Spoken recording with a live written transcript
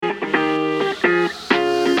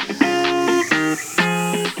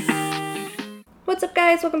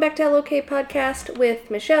guys, welcome back to LOK Podcast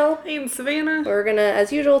with Michelle. Hey, and Savannah. We're gonna,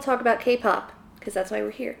 as usual, talk about K-pop, because that's why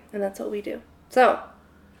we're here, and that's what we do. So,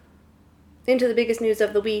 into the biggest news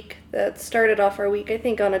of the week that started off our week, I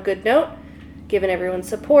think, on a good note, given everyone's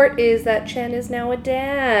support, is that Chen is now a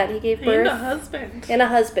dad. He gave birth. And a husband. And a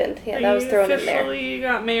husband. Yeah, that was thrown in there. He officially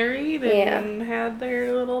got married and had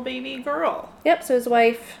their little baby girl. Yep, so his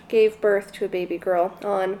wife gave birth to a baby girl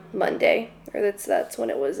on Monday. Or that's when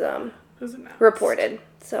it was reported.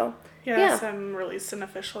 So, yeah. Some released an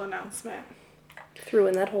official announcement. Threw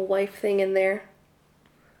in that whole wife thing in there.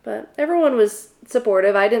 But everyone was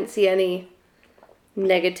supportive. I didn't see any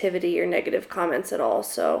negativity or negative comments at all.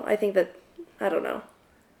 So I think that, I don't know.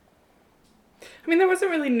 I mean, there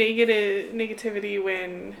wasn't really negativity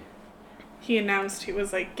when he announced he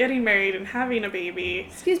was, like, getting married and having a baby.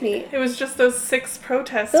 Excuse me. It was just those 6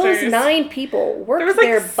 protesters. Those 9 people worked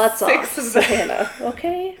their butts off, of them. Savannah,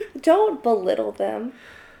 okay? Don't belittle them.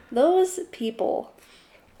 Those people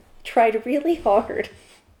tried really hard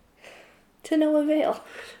to no avail.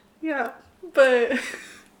 Yeah, but,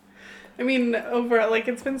 I mean, overall, like,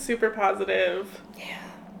 it's been super positive. Yeah.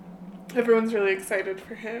 Everyone's really excited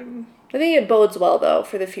for him. I think it bodes well, though,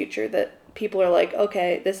 for the future that people are like,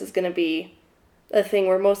 okay, this is going to be a thing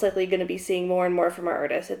we're most likely going to be seeing more and more from our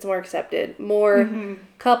artists. It's more accepted. More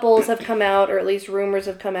couples have come out, or at least rumors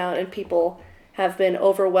have come out, and people have been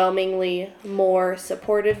overwhelmingly more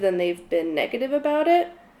supportive than they've been negative about it.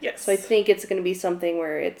 Yes. So I think it's going to be something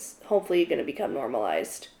where it's hopefully going to become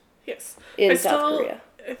normalized. Yes. In South Korea.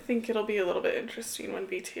 I think it'll be a little bit interesting when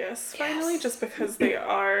BTS finally, just because they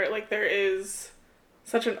are, like, there is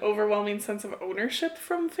such an overwhelming sense of ownership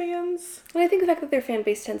from fans. And I think the fact that their fan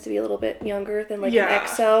base tends to be a little bit younger than, like, an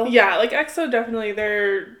EXO. Yeah, like, EXO definitely,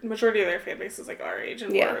 their majority of their fan base is, like, our age,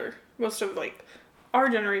 and most of, like, our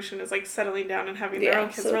generation is, like, settling down and having their own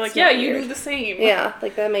kids. So we're like, you do the same. Yeah,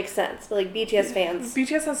 like, that makes sense. But, like, BTS fans.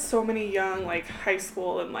 BTS has so many young, like, high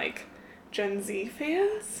school and, like, Gen Z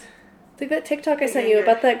fans. Like that TikTok I sent you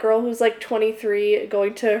about that girl who's like 23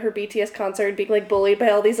 going to her BTS concert and being like bullied by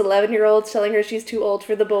all these 11-year-olds telling her she's too old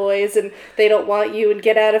for the boys and they don't want you and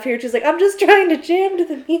get out of here. She's like, I'm just trying to jam to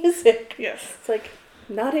the music. Yes. It's like,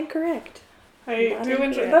 not incorrect. I do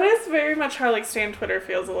enjoy that. Is very much how like Stan Twitter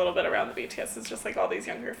feels a little bit around the BTS. It's just like all these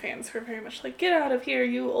younger fans who are very much like, get out of here,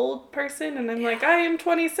 you old person. And I'm like, I am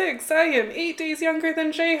 26. I am 8 days younger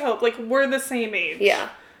than J-Hope. Like, we're the same age. Yeah.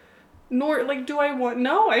 Nor, like,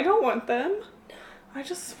 no, I don't want them. No. I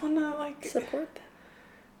just want to, like... support them.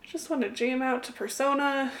 I just want to jam out to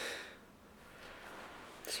Persona.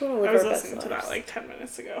 Just want to live I was our best listening to that, like, 10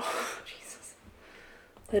 minutes ago. Jesus.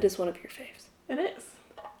 That is one of your faves. It is.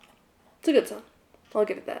 It's a good song. I'll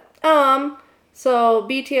give it that. So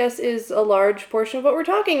BTS is a large portion of what we're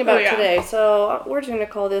talking about today. So we're just going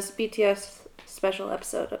to call this BTS special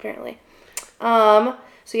episode, apparently.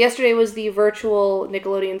 So yesterday was the virtual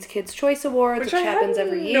Nickelodeon's Kids' Choice Awards, which happens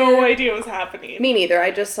every year. No idea was happening. Me neither.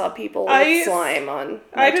 I just saw people with slime on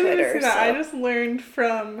my Twitter. I didn't see that. I just learned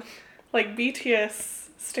from, like, BTS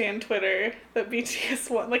stan Twitter that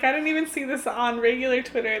BTS won. Like, I didn't even see this on regular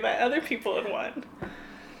Twitter that other people had won.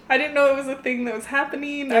 I didn't know it was a thing that was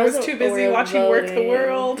happening. I was too busy watching Work the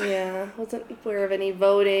World. Yeah, wasn't aware of any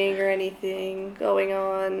voting or anything going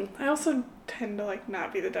on. I also tend to, like,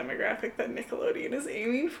 not be the demographic that Nickelodeon is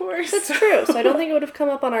aiming for. That's true. So I don't think it would have come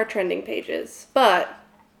up on our trending pages. But,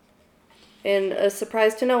 in a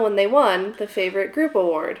surprise to no one, they won the Favorite Group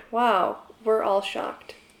Award. Wow. We're all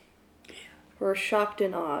shocked. Yeah. We're shocked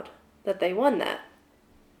and awed that they won that.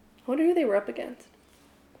 I wonder who they were up against.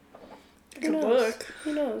 Good look.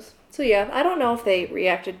 Who knows? So yeah, I don't know if they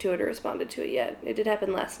reacted to it or responded to it yet. It did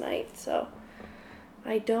happen last night, so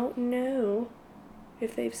I don't know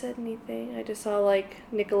if they've said anything. I just saw, like,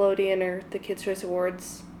 Nickelodeon or the Kids' Choice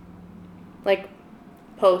Awards, like,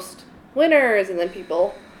 post winners, and then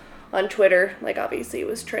people on Twitter, like, obviously it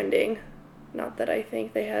was trending. Not that I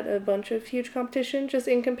think they had a bunch of huge competition, just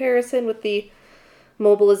in comparison with the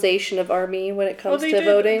mobilization of ARMY when it comes to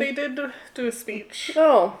voting. They did do a speech.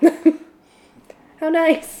 Oh. How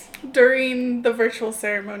nice. During the virtual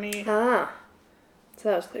ceremony. Ah. So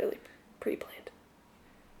that was clearly pre-planned.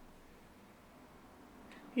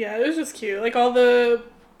 Yeah, it was just cute. Like, all the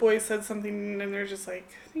boys said something, and they're just like,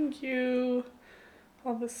 thank you.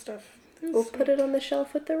 All this stuff. We'll put it on the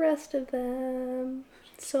shelf with the rest of them.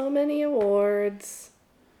 So many awards.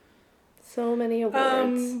 So many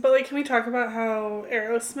awards. But, like, can we talk about how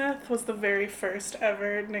Aerosmith was the very first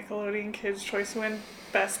ever Nickelodeon Kids' Choice win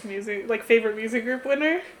best music, like, favorite music group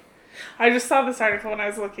winner? I just saw this article when I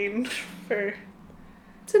was looking for...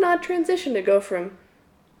 It's an odd transition to go from...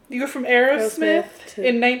 You go from Aerosmith to...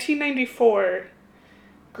 in 1994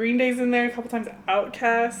 Green Day's in there a couple times.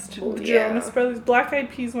 Outkast, Oh, the yeah. Jonas Brothers, Black Eyed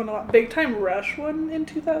Peas won a lot. Big Time Rush won in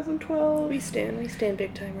 2012. We stand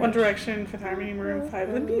big time. One Rush. Direction, Fifth Harmony, Maroon 5,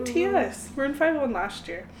 and then BTS. Maroon 5 won last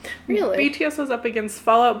year. Really? BTS was up against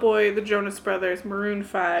Fall Out Boy, the Jonas Brothers, Maroon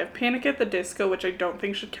 5, Panic at the Disco, which I don't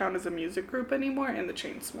think should count as a music group anymore, and the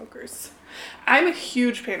Chainsmokers. I'm a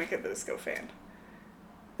huge Panic at the Disco fan.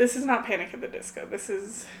 This is not Panic at the Disco. This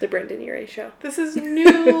is The Brendan Urie Show. This is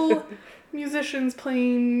new musicians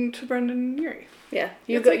playing to Brendan Urie. Yeah,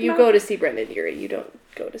 It's like you not- go to see Brendan Urie. You don't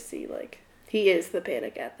go to see he is the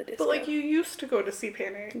Panic at the Disco. But like you used to go to see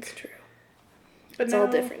Panic. It's true. But It's all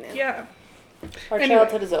different now. Yeah. Our Anyway.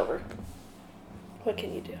 childhood is over. What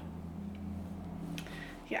can you do?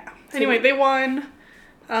 Yeah. Anyway, they won.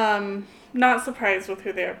 Not surprised with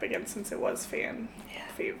who they're up against since it was fan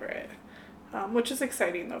favorite. Which is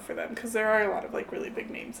exciting though for them because there are a lot of like really big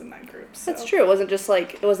names in that group. So. That's true. It wasn't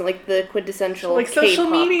like the quintessential Like social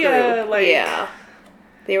K-pop media, group. like- yeah.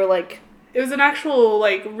 They were like It was an actual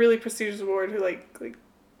like really prestigious award who like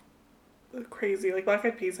crazy. Like Black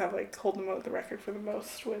Eyed Peas have like hold them out the record for the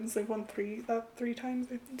most wins. They've won three times,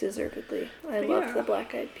 I think. deservedly. I But loved yeah. the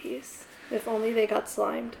Black Eyed Peas. If only they got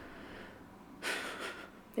slimed.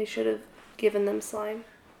 They should have given them slime.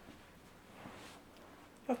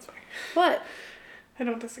 That's fair. What? I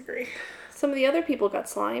don't disagree. Some of the other people got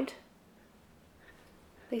slimed.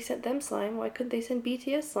 They sent them slime. Why couldn't they send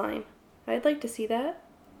BTS slime? I'd like to see that.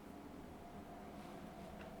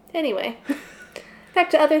 Anyway, back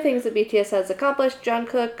to other things that BTS has accomplished.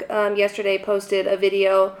 Jungkook yesterday posted a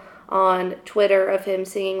video on Twitter of him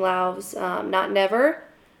singing Lau's Not Never,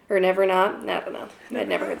 or Never Not. I don't know. I'd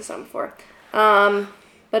never heard the song before.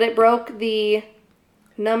 But it broke the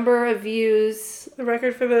number of views, The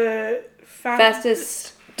record for the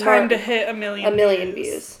fastest time mark- to hit a million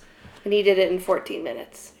views. And he did it in 14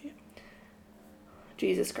 minutes. Yeah.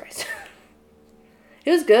 Jesus Christ. It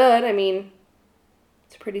was good. I mean,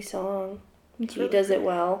 it's a pretty song. It's He really does it pretty.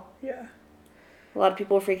 well. Yeah. A lot of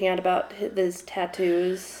people were freaking out about his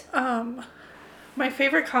tattoos. My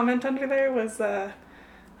favorite comment under there was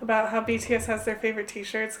about how BTS has their favorite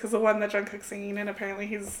T-shirts because the one that Jungkook's singing in, apparently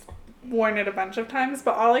he's worn it a bunch of times.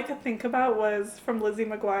 But all I could think about was from Lizzie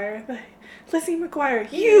McGuire. Lizzie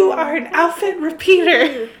McGuire, you are an outfit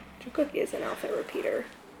repeater. Jungkook is an outfit repeater.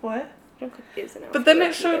 What? Jungkook is an outfit But then it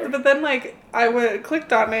repeater. showed. But then like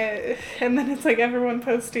clicked on it, and then it's like everyone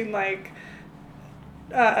posting like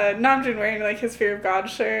Namjoon wearing like his Fear of God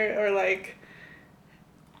shirt, or like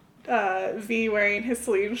V wearing his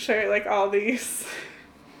Celine shirt, like all these.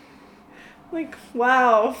 Like,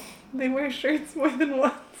 wow, they wear shirts more than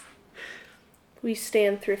once. We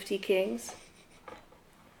stand thrifty kings.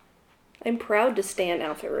 I'm proud to stand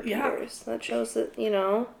outfit repeaters. That shows that,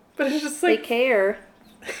 But it's just they like, care.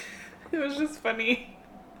 it was just funny.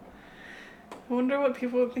 I wonder what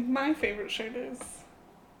people would think my favorite shirt is.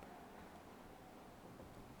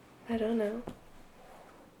 I don't know.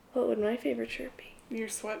 What would my favorite shirt be? Your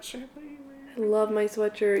sweatshirt that you wear. I love my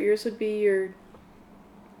sweatshirt. Yours would be your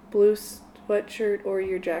blue sweatshirt or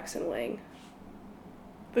your Jackson Wang.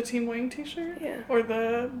 The Team Wang t-shirt? Yeah. Or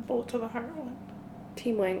the Bolt to the Heart one?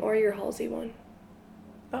 Team Wang or your Halsey one.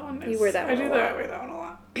 That one is... You wear that one I a do lot. wear that one a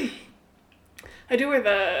lot. I do wear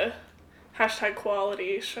the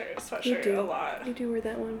 #quality sweatshirt a lot. You do wear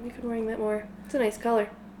that one. You've been wearing that more. It's a nice color.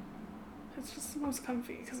 It's just the most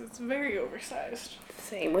comfy because it's very oversized.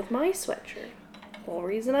 Same with my sweatshirt. Whole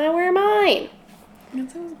reason I wear mine.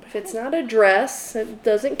 If it's not a dress, it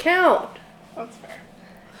doesn't count. That's fair.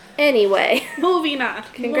 Anyway, Moving on.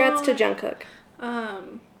 congrats to Jungkook.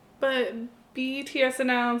 But BTS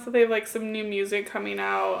announced that they have like some new music coming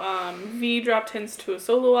out. V dropped hints to a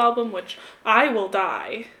solo album, which I will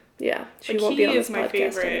die. Yeah, she Like, won't he be on is this my podcast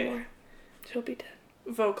favorite. anymore. She'll be dead.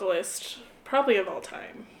 Vocalist, probably of all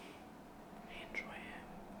time. I enjoy him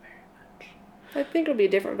very much. I think it'll be a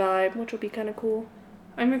different vibe, which will be kind of cool.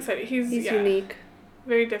 I'm excited. He's unique.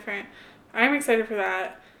 Very different. I'm excited for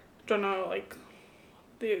that. Don't know, like,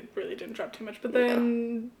 they really didn't drop too much. But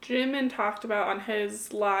then Jimin talked about on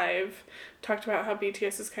his live, talked about how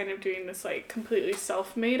BTS is kind of doing this, like, completely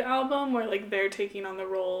self-made album where, like, they're taking on the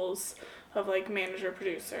roles of, like, manager,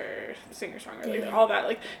 producer, singer-songwriter, like, all that.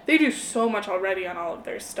 Like, they do so much already on all of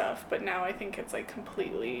their stuff, but now I think it's, like,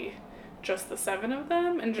 completely just the 7 of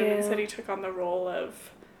them. And Jimin said he took on the role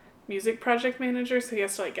of music project manager, so he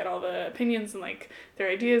has to like get all the opinions and like their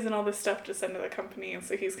ideas and all this stuff to send to the company, and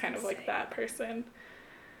so he's kind of like that person.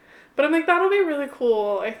 But I'm like, that'll be really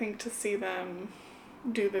cool, I think, to see them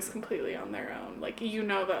do this completely on their own. Like,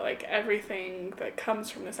 that like everything that comes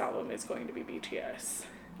from this album is going to be BTS.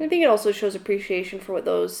 I think it also shows appreciation for what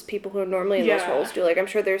those people who are normally in those roles do. Like, I'm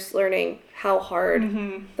sure they're learning how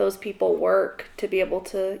hard those people work to be able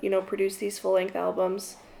to, produce these full-length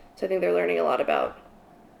albums. So I think they're learning a lot about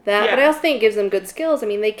that. Yeah. But I also think it gives them good skills. I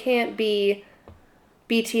mean, they can't be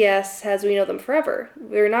BTS as we know them forever.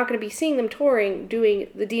 We're not going to be seeing them touring, doing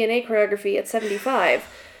the DNA choreography at 75.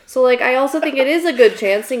 So, like, I also think it is a good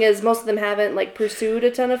chance, seeing as most of them haven't, like, pursued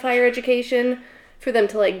a ton of higher education, for them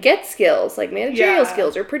to, like, get skills, like managerial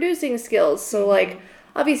skills or producing skills. So, like,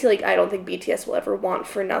 obviously, like, I don't think BTS will ever want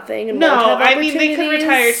for nothing. And won't have I mean, they could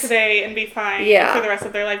retire today and be fine for the rest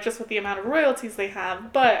of their life just with the amount of royalties they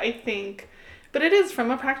have. But it is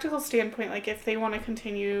from a practical standpoint, like, if they want to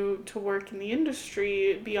continue to work in the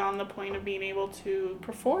industry beyond the point of being able to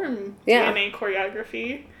perform DNA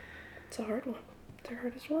choreography. It's a hard one. It's their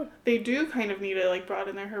hardest one. They do kind of need to, like,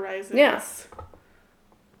 broaden their horizons. Yeah.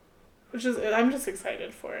 I'm just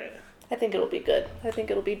excited for it. I think it'll be good. I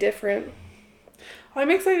think it'll be different. Well,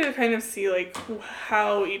 I'm excited to kind of see, like,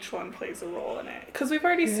 how each one plays a role in it. Because we've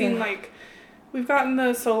already seen, like, we've gotten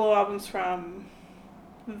the solo albums from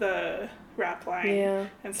the rap line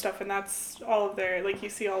and stuff, and that's all of their, like, you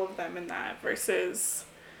see all of them in that, versus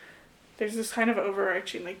there's this kind of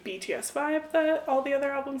overarching, like, BTS vibe that all the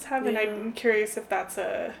other albums have, and I'm curious if that's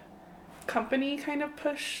a company kind of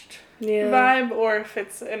pushed vibe, or if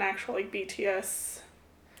it's an actual, like, BTS.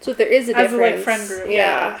 So if there is a difference, as a, like, friend group,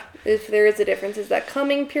 if there is a difference, is that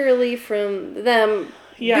coming purely from them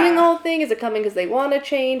doing the whole thing? Is it coming because they want to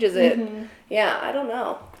change? Is it, I don't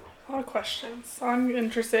know. A lot of questions. So I'm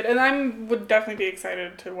interested, and I would definitely be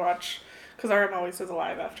excited to watch, because RM always does a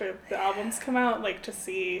live after the albums come out, like, to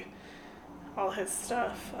see all his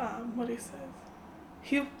stuff. What he says.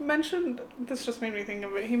 He mentioned, this just made me think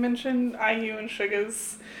of it, he mentioned IU and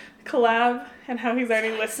Suga's collab and how he's already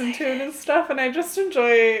listened to it and stuff, and I just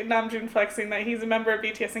enjoy Namjoon flexing that he's a member of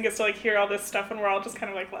BTS and gets to, like, hear all this stuff, and we're all just kind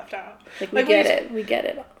of, like, left out. Like, we get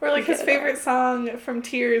it. Or, like, his favorite song from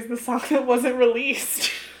Tears, the song that wasn't released.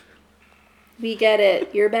 We get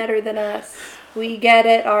it. You're better than us. We get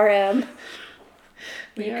it, RM.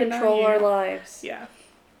 You control our lives. Yeah.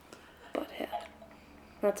 Butthead.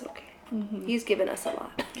 That's okay. He's given us a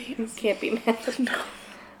lot. Can't be mad.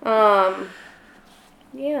 No.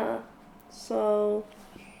 Yeah. So,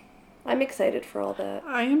 I'm excited for all that.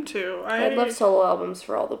 I am too. I love solo albums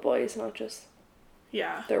for all the boys, not just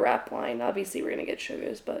the rap line. Obviously, we're gonna get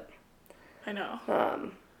Suga's, but I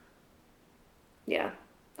know. Yeah.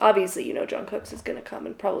 Obviously, Jungkook's is gonna come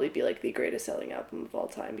and probably be, like, the greatest selling album of all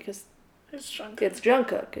time, because it's Jungkook. It's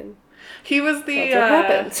Jungkook, and he was the that's what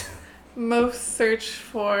happens. most searched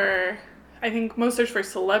for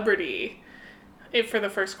celebrity for the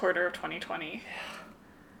first quarter of 2020.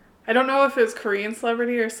 I don't know if it was Korean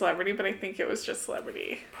celebrity or celebrity, but I think it was just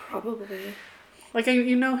celebrity. Probably. Like,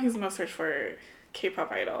 he's the most searched for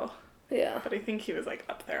K-pop idol. Yeah. But I think he was, like,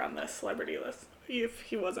 up there on the celebrity list, if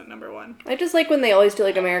he wasn't number one. I just like when they always do,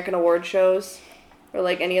 like, American award shows, or,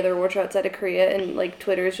 like, any other award show outside of Korea, and, like,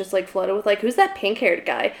 Twitter is just, like, flooded with, like, who's that pink-haired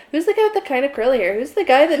guy? Who's the guy with the kind of curly hair? Who's the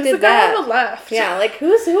guy that did that? Who's the guy on the left? Yeah, like,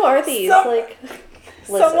 who are these? Like,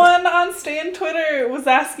 someone on Stan Twitter was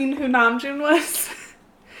asking who Namjoon was.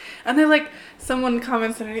 And they're like, someone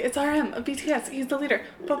comments on it, it's RM, a BTS, he's the leader,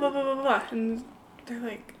 blah, blah, blah, blah, blah. And they're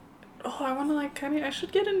like, oh, I want to, like, I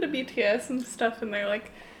should get into BTS and stuff. And they're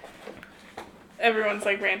like, everyone's,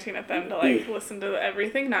 like, ranting at them to, like, listen to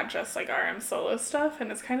everything, not just, like, RM solo stuff.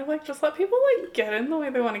 And it's kind of like, just let people, like, get in the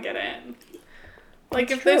way they want to get in.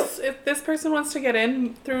 Like, if this person wants to get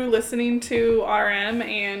in through listening to RM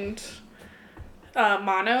and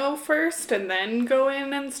Mono first, and then go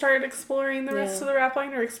in and start exploring the rest of the rap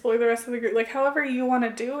line, or explore the rest of the group, like, however you want to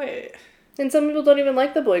do it. And some people don't even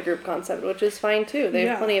like the boy group concept, which is fine too. They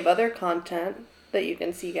have plenty of other content that you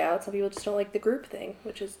can seek out. Some people just don't like the group thing,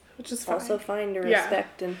 which is also fine to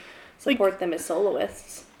respect and support them as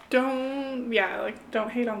soloists. Don't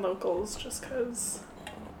hate on locals just because.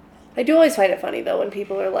 I do always find it funny, though, when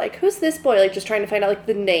people are like, who's this boy? Like, just trying to find out, like,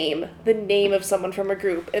 the name of someone from a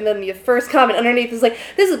group. And then the first comment underneath is like,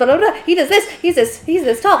 this is blah, blah, blah. He does this. He's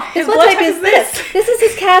this tall. His blood type is this. This is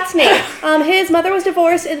his cat's name. His mother was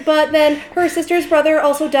divorced, but then her sister's brother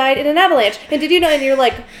also died in an avalanche. And did you know? And you're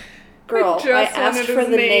like, girl, I asked for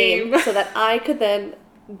the name so that I could then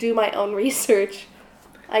do my own research.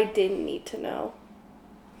 I didn't need to know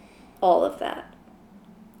all of that.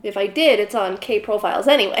 If I did, it's on K-Profiles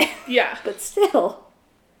anyway. Yeah. But still,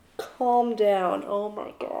 calm down. Oh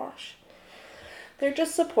my gosh. They're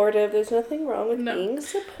just supportive. There's nothing wrong with being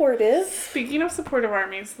supportive. Speaking of supportive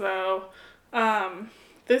armies, though,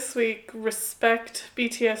 this week, Respect,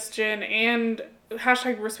 BTS Jin, and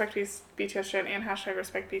hashtag respect BTS Jin and hashtag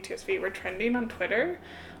respect BTSV were trending on Twitter,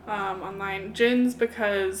 online. Jin's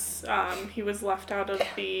because he was left out of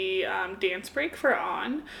the dance break for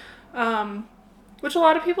On, which a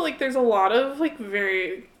lot of people, like, there's a lot of, like,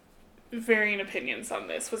 very varying opinions on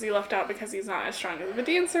this. Was he left out because he's not as strong of a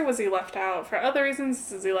dancer? Was he left out for other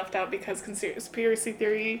reasons? Is he left out because conspiracy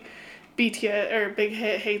theory BTS or Big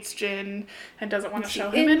Hit hates Jin and doesn't want to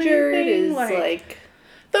show him anything? Is like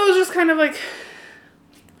that was just kind of like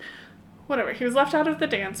whatever. He was left out of the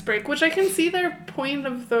dance break, which I can see their point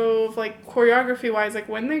of, though, of, like, choreography wise, like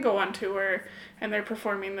when they go on tour and they're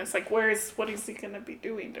performing this, like, what is he gonna be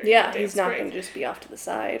doing during the dance break? He's not gonna just be off to the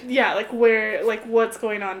side. Yeah, like what's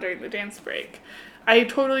going on during the dance break. I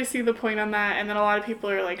totally see the point on that, and then a lot of people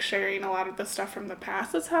are, like, sharing a lot of the stuff from the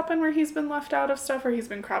past that's happened where he's been left out of stuff, or he's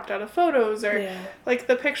been cropped out of photos, or like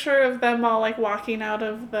the picture of them all, like, walking out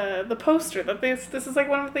of the poster that this is, like,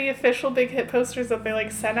 one of the official Big Hit posters that they,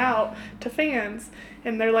 like, sent out to fans,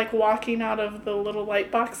 and they're, like, walking out of the little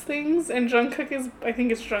light box things, and I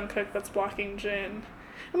think it's Jungkook that's blocking Jin.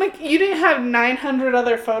 I'm like, you didn't have 900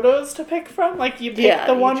 other photos to pick from? Like, you picked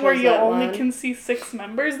the one where you only can see 6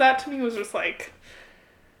 members? That to me was just like,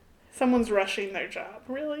 someone's rushing their job,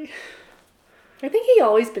 really. I think he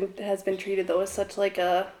always has been treated, though, as such, like,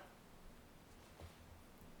 a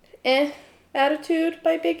attitude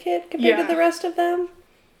by Big Hit compared to the rest of them.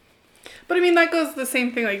 But, I mean, that goes the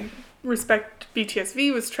same thing, like, Respect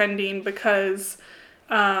BTSV was trending because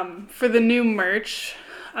for the new merch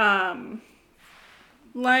line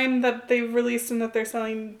that they've released and that they're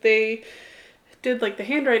selling, they did, like, the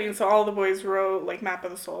handwriting, so all the boys wrote, like, Map of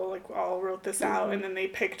the Soul, like, all wrote this out, and then they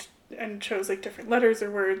picked and chose, like, different letters or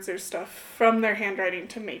words or stuff from their handwriting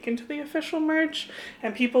to make into the official merch,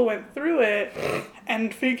 and people went through it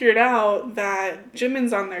and figured out that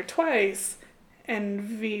Jimin's on there twice and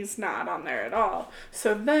V's not on there at all.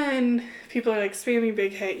 So then people are, like, spamming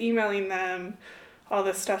Big Hit, emailing them all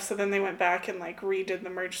this stuff, so then they went back and, like, redid the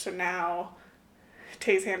merch, so now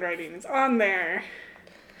Tae's handwriting is on there.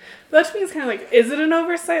 That to me is kind of like, is it an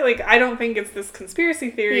oversight? Like, I don't think it's this conspiracy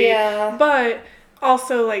theory. Yeah. But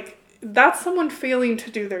also, like, that's someone failing to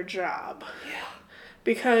do their job. Yeah.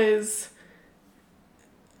 Because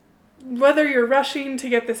whether you're rushing to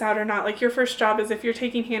get this out or not, like, your first job is, if you're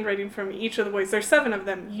taking handwriting from each of the boys, there's 7 of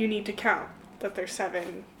them, you need to count that there's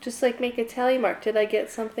 7. Just, like, make a tally mark. Did I get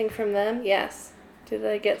something from them? Yes. Did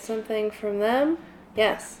I get something from them?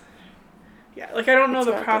 Yes. Yeah, like, I don't know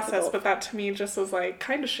the process, difficult. but that to me just was, like,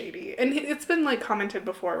 kind of shady. And it's been, like, commented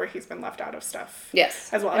before where he's been left out of stuff. Yes.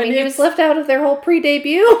 As well. I mean, he was left out of their whole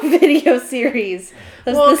pre-debut video series.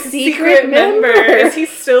 As the secret member. Is he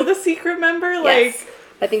still the secret member? Yes. Like,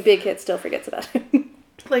 I think Big Hit still forgets about him.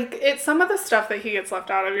 like, it's some of the stuff that he gets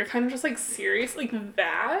left out of, you're kind of just, like, serious? Like,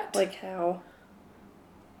 that? Like, how?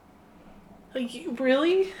 Like,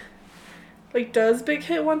 really? Like, does Big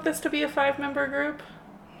Hit want this to be a 5-member group?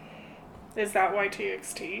 Is that why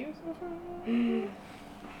TXT?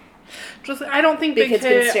 Just, I don't think Big Hit's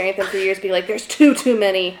been staring at them for years, being like, "There's too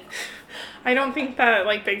many." I don't think that,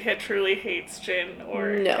 like, Big Hit truly hates Jin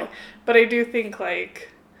or no, but I do think,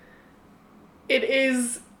 like, it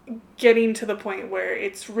is getting to the point where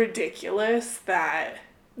it's ridiculous that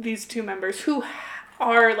these 2 members who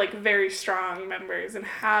are, like, very strong members and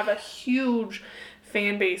have a huge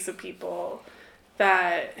fan base of people,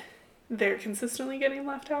 that they're consistently getting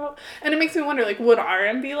left out. And it makes me wonder, like, would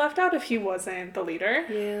RM be left out if he wasn't the leader?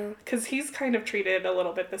 yeah, Because he's kind of treated a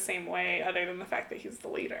little bit the same way, other than the fact that he's the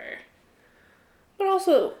leader. but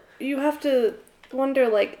also you have to wonder,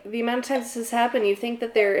 like, the amount of times this has happened. You think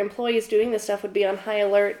that their employees doing this stuff would be on high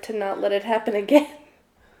alert to not let it happen again.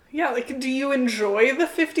 Yeah, like, do you enjoy the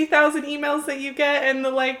 50,000 emails that you get and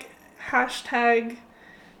the, like, hashtag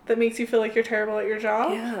that makes you feel like you're terrible at your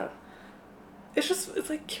job? Yeah. It's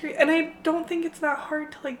like, curious. And I don't think it's that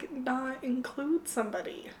hard to, like, not include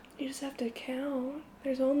somebody. You just have to count.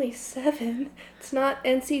 There's only 7. It's not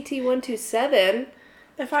NCT 127.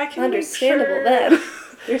 If I can Understandable make sure, then.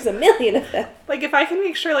 There's a million of them. like, if I can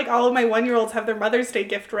make sure, like, all of my 1-year-olds have their Mother's Day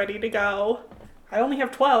gift ready to go, I only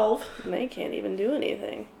have 12. And they can't even do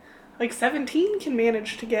anything. Like, 17 can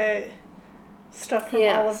manage to get stuff from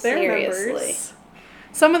all of their members.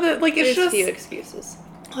 Some of the, like, it's There's just... few excuses.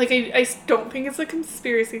 Like, I don't think it's a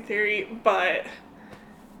conspiracy theory, but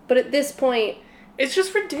at this point, it's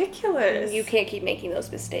just ridiculous. you can't keep making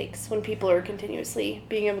those mistakes when people are continuously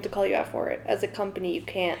being able to call you out for it. As a company, you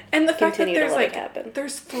can't And the fact that continue to there's, let like, it happen.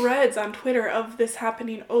 there's threads on Twitter of this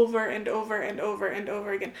happening over and over and over and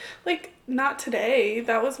over again. Like, not today.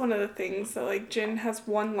 That was one of the things that, like, Jin has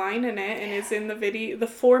one line in it and is in the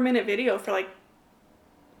 4-minute video for, like,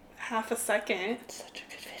 half a second. It's such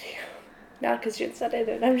a good video. Not because Jin said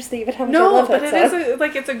it. I'm just thinking how much I No, love but that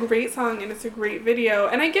song. it's a great song and it's a great video.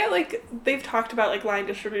 And I get, like, they've talked about, like, line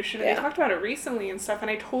distribution and Yeah. they talked about it recently and stuff, and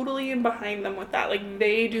I totally am behind them with that. Like,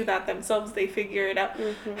 they do that themselves. They figure it out.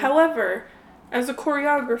 Mm-hmm. However, as a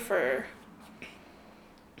choreographer,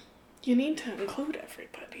 you need to include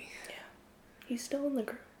everybody. Yeah. He's still in the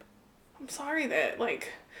group. I'm sorry that,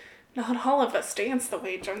 like, not all of us dance the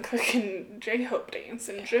way Jungkook and J-Hope dance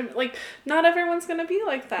and Jim. Like, not everyone's gonna be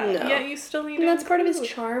like that. No. Yet you still need And to that's part of his include.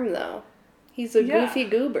 charm, though. He's a Yeah. goofy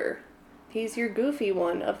goober. He's your goofy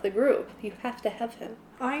one of the group. You have to have him.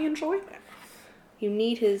 I enjoy that. You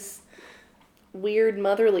need his weird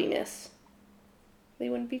motherliness. They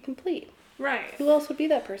wouldn't be complete. Right. Who else would be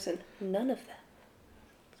that person? None of them.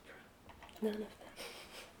 None of them.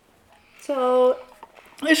 So,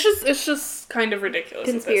 It's just kind of ridiculous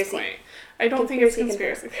Conspiracy. at this point. I don't think it's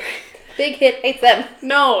Conspiracy conspiracy theory. Big Hit hates them.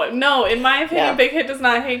 No, in my opinion, Yeah. Big Hit does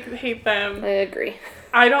not hate them. I agree.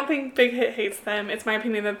 I don't think Big Hit hates them. It's my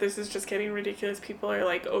opinion that this is just getting ridiculous. People are,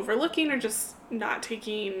 like, overlooking or just not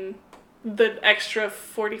taking the extra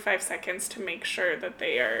 45 seconds to make sure that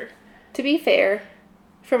they are... To be fair,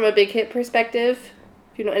 from a Big Hit perspective,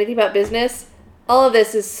 if you know anything about business, all of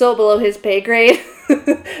this is so below his pay grade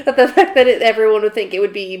that the fact that everyone would think it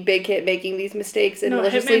would be Big Hit making these mistakes and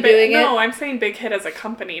maliciously doing it. No, I'm saying Big Hit as a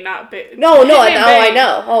company, not Big... No, Hitman Bang. I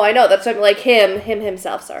know. Oh, I know. That's what I'm like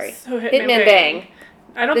himself, sorry. So Hitman Bang.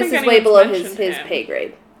 I don't This think is way anyone's below his mentioned him. pay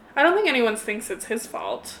grade. I don't think anyone thinks it's his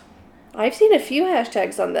fault. I've seen a few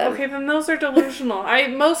hashtags on them. Okay, then those are delusional.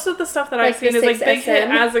 Most of the stuff that Like I've seen the is like Big Hit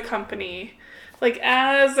 6SM? as a company. Like,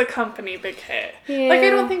 as a company, Big Hit. Like, I Yeah.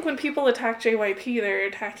 don't think when people attack JYP, they're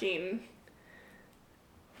attacking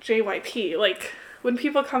JYP. Like, when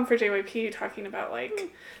people come for JYP talking about,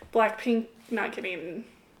 like, Blackpink not getting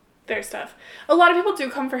their stuff. A lot of people do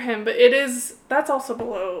come for him, but that's also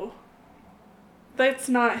below. That's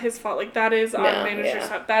not his fault. Like, that is on No, manager yeah.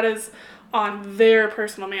 stuff. That is on their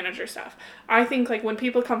personal manager stuff. I think, like, when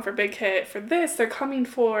people come for Big Hit for this, they're coming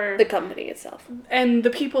for... The company itself. And the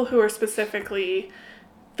people who are specifically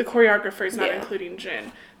the choreographers, not Yeah. including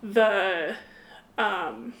Jin, the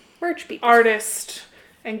Merch people. artist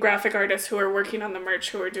and graphic artists who are working on the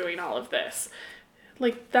merch, who are doing all of this.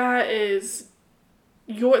 Like, that is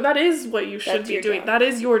what you should That's be your doing. job. That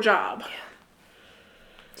is your job.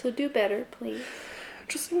 So do better, please.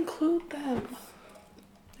 Just include them.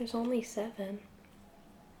 There's only 7.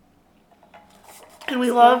 And we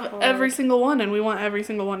It's love not hard. every single one, and we want every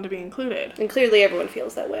single one to be included. And clearly everyone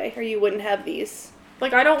feels that way, or you wouldn't have these.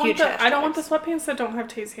 Like, I don't want Huge the hashtags. sweatpants that don't have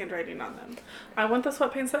Tay's handwriting on them. I want the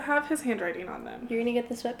sweatpants that have his handwriting on them. You're gonna get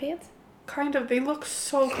the sweatpants? Kind of. They look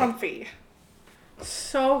so comfy.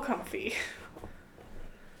 So comfy.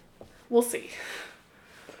 We'll see.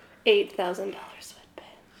 $8,000 sweatpants.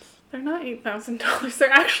 They're not $8,000. They're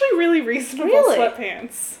actually really reasonable Really?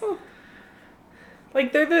 sweatpants.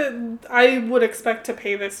 Like, I would expect to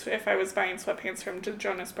pay this if I was buying sweatpants from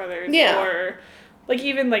Jonas Brothers. Yeah. Or, like,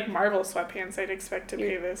 even, like, Marvel sweatpants, I'd expect to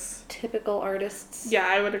pay Your- this. Typical artists. Yeah,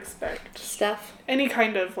 I would expect Stuff. any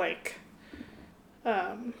kind of, like,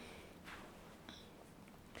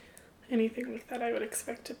 anything like that I would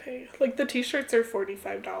expect to pay. Like, the t-shirts are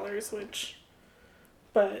 $45,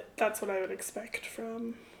 but that's what I would expect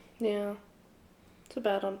from... Yeah. It's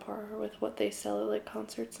about on par with what they sell at like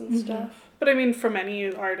concerts and Mm-hmm. stuff. But I mean, from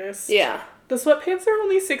any artist. Yeah. The sweatpants are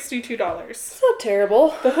only $62. It's not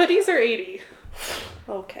terrible. The hoodies are $80.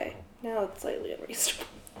 Okay. Now it's slightly unreasonable.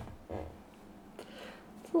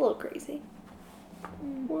 It's a little crazy.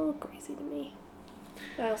 A little crazy to me.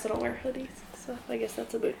 I also don't wear hoodies, so I guess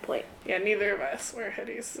that's a moot point. Yeah, neither of us wear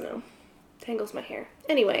hoodies. So. No. Tangles my hair.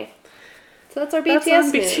 Anyway. So that's our That's BTS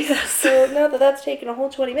on news. BTS. So now that that's taken a whole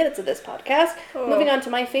 20 minutes of this podcast, Oh. moving on to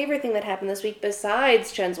my favorite thing that happened this week,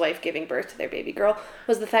 besides Chen's wife giving birth to their baby girl,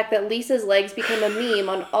 was the fact that Lisa's legs became a meme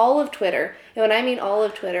on all of Twitter. And when I mean all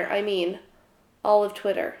of Twitter, I mean all of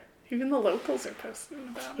Twitter. Even the locals are posting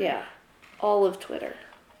about it. Yeah, all of Twitter.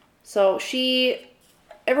 So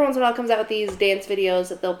every once in a while comes out with these dance videos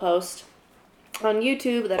that they'll post on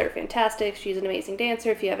YouTube that are fantastic. She's an amazing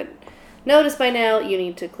dancer. If you haven't noticed by now, you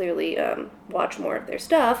need to clearly watch more of their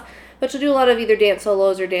stuff. But she'll do a lot of either dance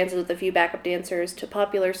solos or dances with a few backup dancers to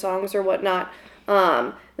popular songs or whatnot.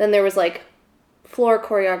 Then there was like floor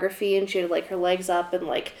choreography, and she had like her legs up and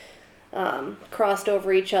like crossed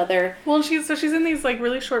over each other. Well, she's in these like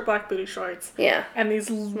really short black booty shorts Yeah. and these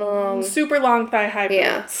Long. super long thigh high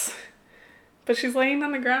Yeah. boots. But she's laying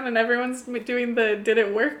on the ground and everyone's doing the "Did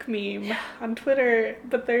it work" meme on Twitter,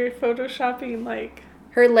 but they're photoshopping like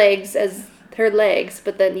Her legs as her legs,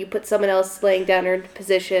 but then you put someone else laying down her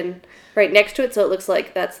position right next to it, so it looks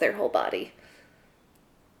like that's their whole body.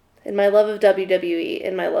 And my love of WWE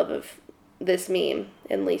and my love of this meme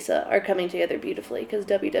and Lisa are coming together beautifully, because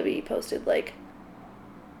WWE posted, like,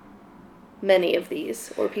 many of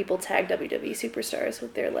these, or people tag WWE superstars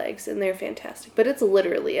with their legs, and they're fantastic. But it's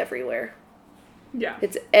literally everywhere. Yeah.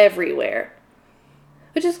 It's everywhere.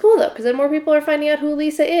 Which is cool, though, because then more people are finding out who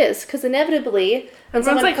Lisa is. Because inevitably, when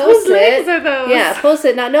someone like, posts whose legs are those? Yeah, posts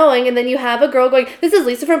it not knowing, and then you have a girl going, this is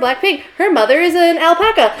Lisa from Blackpink. Her mother is an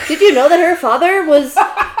alpaca. Did you know that her father was,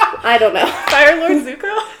 I don't know. Fire Lord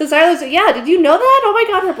Zuko? The Silas, yeah, did you know that? Oh my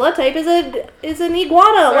god, her blood type is an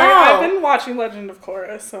iguana. Sorry, wow. I've been watching Legend of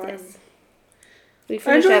Korra, so Yes. We I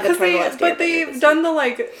finished enjoy Avatar it last because year. they've done the,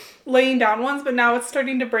 like, laying down ones, but now it's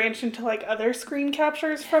starting to branch into, like, other screen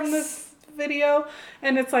captures from this video,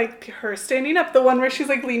 and it's like her standing up, the one where she's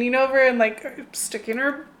like leaning over and like sticking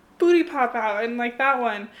her booty pop out, and like that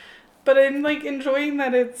one. But I'm like enjoying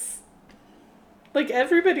that it's like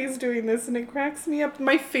everybody's doing this, and it cracks me up.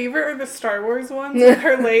 My favorite are the Star Wars ones with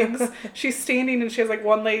her legs. She's standing and she has like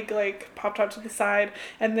one leg like popped out to the side,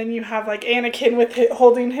 and then you have like Anakin with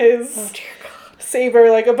holding his saber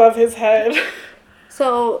like above his head.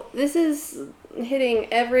 So this is hitting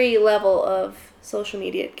every level of social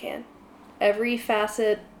media it can. Every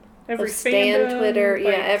facet Every of Stan, fandom, Twitter,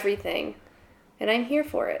 like, everything. And I'm here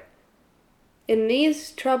for it. In these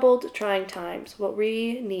troubled, trying times, what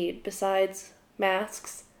we need, besides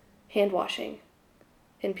masks, hand washing,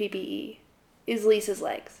 and PPE, is Lisa's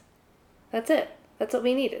legs. That's it. That's what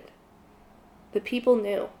we needed. The people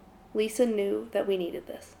knew. Lisa knew that we needed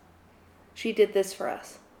this. She did this for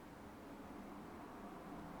us.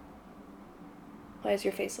 Why does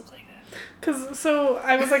your face look like that? So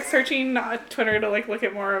I was like searching Twitter to like look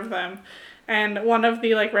at more of them, and one of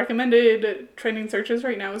the like recommended trending searches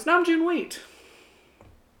right now is Namjoon Wait.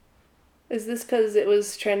 Is this because it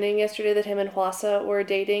was trending yesterday that him and Hwasa were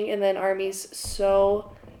dating, and then Army's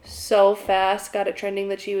so fast got it trending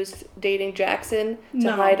that she was dating Jackson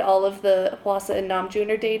to hide all of the Hwasa and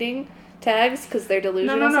Namjoon are dating tags because they're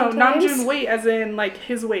delusional sometimes? Namjoon Wait as in like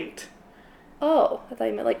his weight. Oh, I thought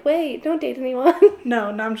you meant like, wait, don't date anyone.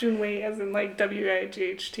 No, Namjoon Wait as in like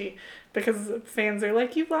WIGHT, because fans are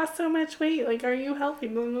like, you've lost so much weight, like, are you healthy?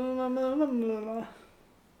 Blah, blah, blah, blah, blah, blah.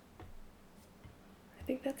 I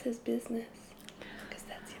think that's his business. Because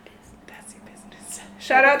that's your business. That's your business.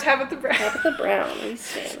 Shout out Tabitha Brown. Tabitha Brown, we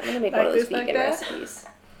stand. I'm going to make Like one of those this, like vegan that? recipes.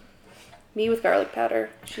 Me with garlic powder.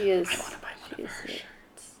 She is. I want to buy one of her she is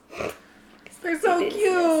shirts. They're so business.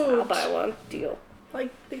 cute. I'll buy one. Deal.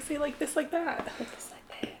 Like, they say like this, like that. Just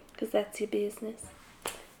like that. Because that's your business.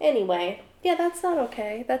 Anyway, yeah, that's not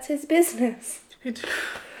okay. That's his business.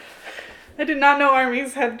 I did not know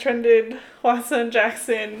Armies had trended Hwasa and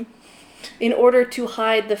Jackson. In order to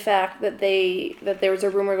hide the fact that there was a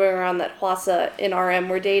rumor going around that Hwasa and RM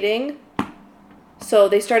were dating, so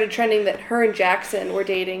they started trending that her and Jackson were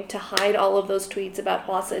dating to hide all of those tweets about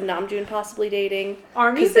Hwasa and Namjoon possibly dating.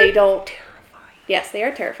 Armies because they don't. Yes, they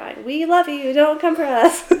are terrifying. We love you. Don't come for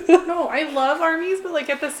us. No, I love Armies, but like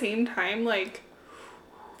at the same time, like,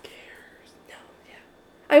 who cares? No, yeah.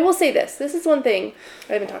 I will say this. This is one thing.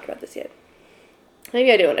 I haven't talked about this yet.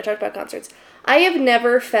 Maybe I do when I talk about concerts. I have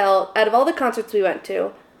never felt, out of all the concerts we went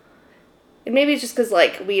to, and maybe it's just because,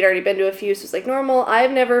 like, we'd already been to a few, so it's, like, normal.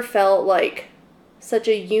 I've never felt, like, such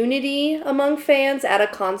a unity among fans at a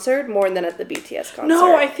concert more than at the BTS concert.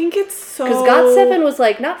 No, I think it's so... Because GOT7 was,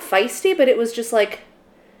 like, not feisty, but it was just, like,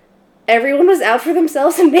 everyone was out for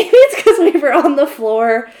themselves, and maybe it's because we were on the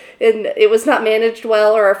floor and it was not managed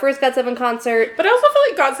well, or our first GOT7 concert. But I also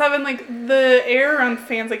feel like GOT7, like, the air around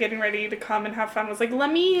fans, like, getting ready to come and have fun was like,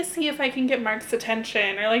 let me see if I can get Mark's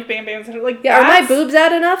attention, or, like, Bam Bam's, like, Yeah, are my boobs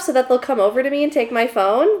out enough so that they'll come over to me and take my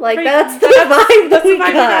phone? Like, Right, that's the vibe that we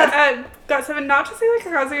got. At GOT7. Not to say, like,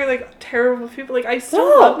 our guys are, like, terrible people. Like, I still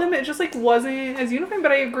No. love them. It just, like, wasn't as uniform.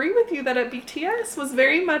 But I agree with you that at BTS was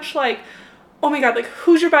very much, like, oh my god, like,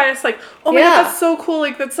 who's your bias? Like, oh my god, that's so cool.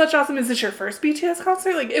 Like, that's such awesome. Is this your first BTS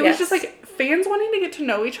concert? Like, it was just, like, fans wanting to get to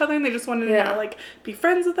know each other, and they just wanted to know, like, be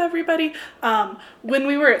friends with everybody. When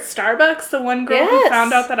we were at Starbucks, the one girl who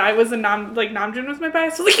found out that I was Namjoon was my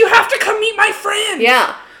bias, was like, you have to come meet my friend!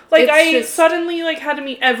 Yeah. Like, I suddenly, like, had to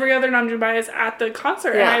meet every other Namjoon bias at the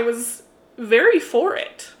concert, and I was very for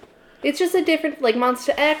it. It's just a different, like,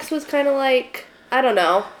 Monsta X was kind of like, I don't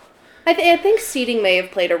know. I think seating may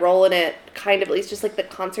have played a role in it, kind of, at least just, like, the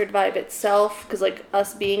concert vibe itself, because, like,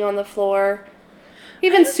 us being on the floor.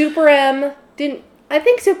 Even Super M didn't, I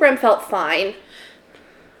think Super M felt fine.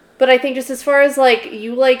 But I think just as far as, like,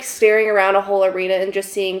 you, like, staring around a whole arena and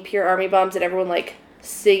just seeing pure Army bombs and everyone, like,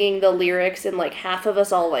 singing the lyrics and, like, half of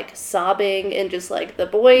us all, like, sobbing and just, like, the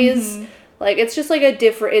boys. Mm-hmm. Like, it's just, like,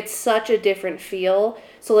 it's such a different feel.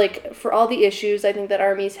 So, like, for all the issues I think that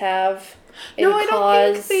armies have in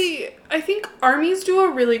I think armies do a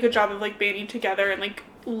really good job of, like, banding together and, like,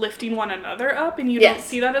 lifting one another up, and you don't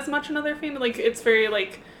see that as much in other fandom. Like, it's very,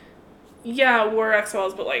 like, yeah, war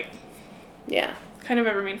XOLs, but, like, yeah, kind of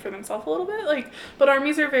ever made for themselves a little bit. Like, but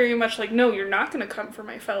armies are very much like, no, you're not going to come for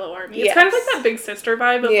my fellow army. It's kind of like that big sister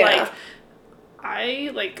vibe of, like,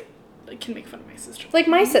 I, like, can make fun of my sister. Like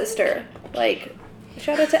my sister. Like,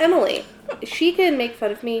 shout out to Emily. She can make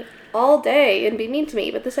fun of me all day and be mean to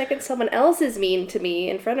me, but the second someone else is mean to me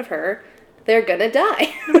in front of her, they're gonna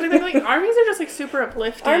die. But I think, like, armies are just, like, super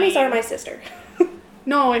uplifting. Armies are my sister.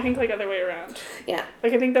 No, I think, like, other way around. Yeah.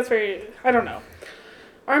 Like, I think that's very, I don't know.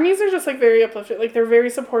 Armies are just, like, very uplifted. Like, they're very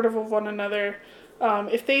supportive of one another.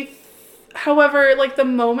 However, like, the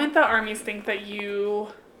moment that armies think that you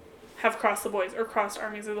have crossed the boys or crossed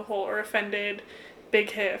armies as a whole or offended,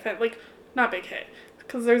 not big hit,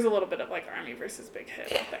 because there's a little bit of, like, army versus big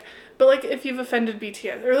hit out there. But, like, if you've offended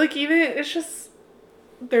BTS, or, like, even, it's just,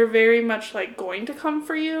 they're very much, like, going to come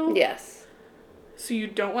for you. Yes. So you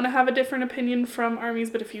don't want to have a different opinion from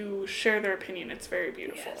armies, but if you share their opinion, it's very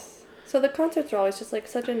beautiful. Yes. So the concerts are always just, like,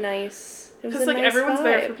 such a nice... Because, like, everyone's vibe.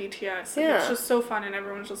 there for BTS. Like, yeah. It's just so fun, and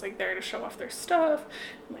everyone's just, like, there to show off their stuff,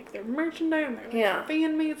 and, like, their merchandise, and their, like,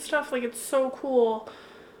 fan-made stuff. Like, it's so cool.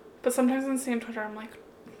 But sometimes on Stan Twitter, I'm like...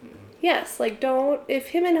 Yes, like, don't... If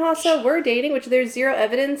him and Hassa were dating, which there's zero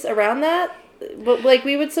evidence around that, but, like,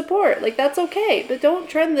 we would support. Like, that's okay. But don't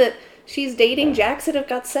trend that... She's dating Jackson of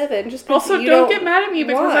GOT7 just because also, don't get mad at me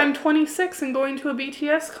because I'm 26 and going to a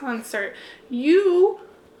BTS concert. You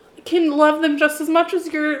can love them just as much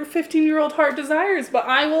as your 15-year-old heart desires, but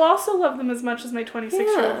I will also love them as much as my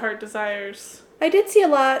 26-year-old heart desires. I did see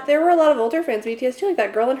there were a lot of older fans of BTS too, like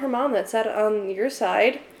that girl and her mom that sat on your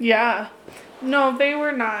side. Yeah. No, they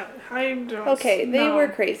were not. I don't Okay, they were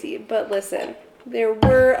crazy, but listen. There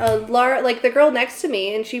were the girl next to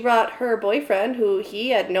me, and she brought her boyfriend, who he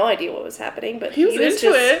had no idea what was happening, but he was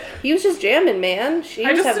into it. He was just jamming, man.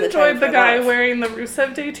 I just enjoyed the guy wearing the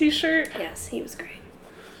Rusev Day t-shirt. Yes, he was great.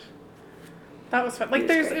 That was fun. Like,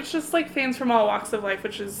 it's just, like, fans from all walks of life,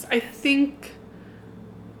 which is, I think,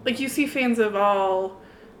 like, you see fans of all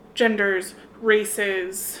genders,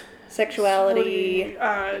 races, sexuality,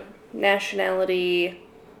 nationality,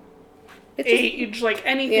 age, like,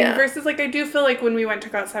 anything, versus, like, I do feel like when we went to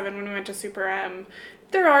GOT7, when we went to Super M,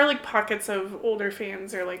 there are, like, pockets of older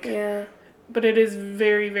fans, or, like, but it is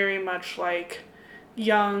very, very much, like,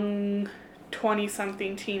 young,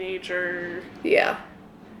 20-something teenager. Yeah.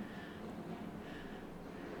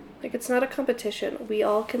 Like, it's not a competition. We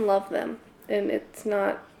all can love them, and it's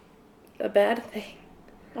not a bad thing.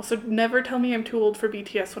 Also, never tell me I'm too old for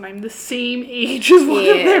BTS when I'm the same age as one of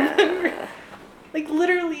their members. Like,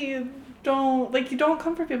 literally... you don't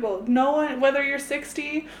come for people. No one, whether you're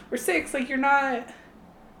 60 or 6, like, you're not,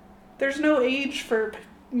 there's no age for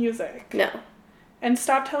music. No. And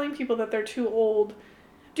stop telling people that they're too old.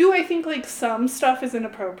 Do I think, like, some stuff is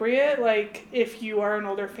inappropriate? Like, if you are an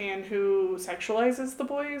older fan who sexualizes the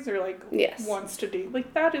boys or, like, wants to date,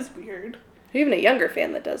 like, that is weird. Even a younger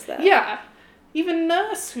fan that does that. Yeah. Even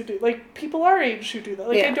us who do, like, people our age who do that.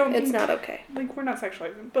 Like, yeah, I don't think... it's not okay. Like, we're not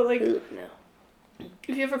sexualizing, but, like... Ooh, no.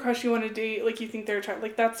 If you have a crush you want to date, like, you think they're attractive,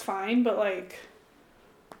 like, that's fine, but, like,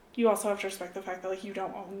 you also have to respect the fact that, like, you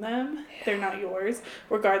don't own them. Yeah. They're not yours,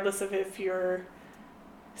 regardless of if you're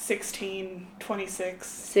 16, 26,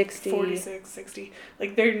 60. 46, 60.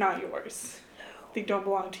 Like, they're not yours. No. They don't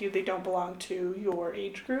belong to you. They don't belong to your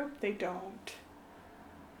age group. They don't.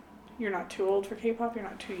 You're not too old for K-pop. You're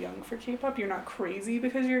not too young for K-pop. You're not crazy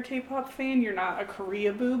because you're a K-pop fan. You're not a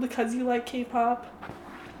Korea-boo because you like K-pop.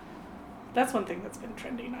 That's one thing that's been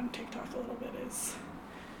trending on TikTok a little bit is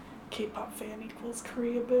K-pop fan equals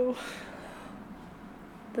Korea-boo.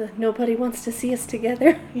 The nobody wants to see us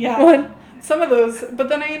together. Yeah. One. Some of those. But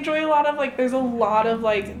then I enjoy a lot of, like, there's a lot of,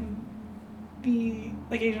 like, the,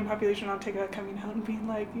 like, Asian population on TikTok coming out and being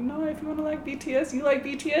like, you know, if you want to like BTS, you like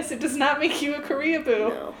BTS. It does not make you a Korea-boo.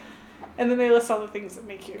 No. And then they list all the things that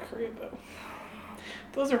make you a Korea-boo.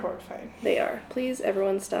 Those are horrifying. They are. Please,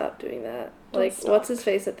 everyone stop doing that. Like, what's his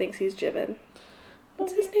face that thinks he's Jimin?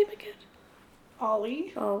 What's his name again?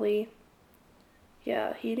 Ollie.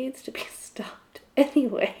 Yeah, he needs to be stopped.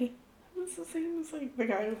 Anyway. It's the same as, like, the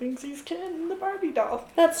guy who thinks he's Ken in the Barbie doll.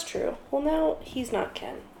 That's true. Well, now he's not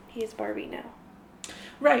Ken. He's Barbie now.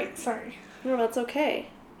 Right, sorry. No, that's okay.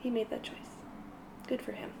 He made that choice. Good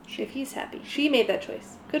for him. If he's happy. She made that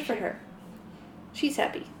choice. Good for her. She's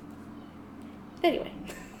happy. Anyway.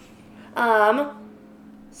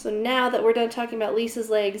 So now that we're done talking about Lisa's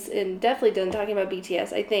legs and definitely done talking about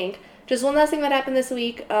BTS, I think, just one last thing that happened this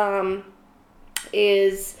week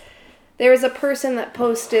is there was a person that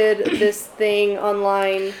posted this thing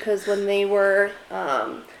online because when they were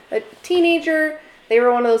a teenager, they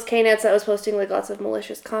were one of those K-nets that was posting like lots of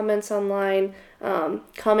malicious comments online,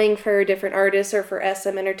 coming for different artists or for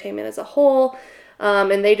SM Entertainment as a whole.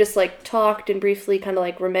 And they just like talked and briefly kind of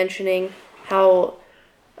like were mentioning how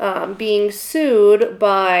being sued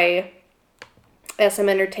by SM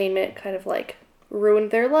Entertainment kind of like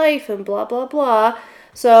ruined their life and blah, blah, blah.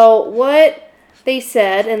 So what they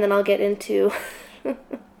said, and then I'll get into, we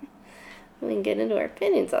can get into our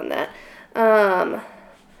opinions on that.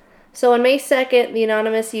 So on May 2nd, the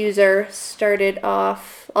anonymous user started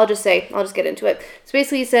off, I'll just get into it. So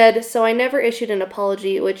basically he said, so I never issued an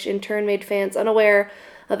apology, which in turn made fans unaware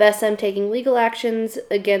of SM taking legal actions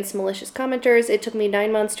against malicious commenters. It took me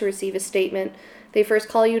 9 months to receive a statement. They first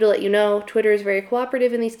call you to let you know. Twitter is very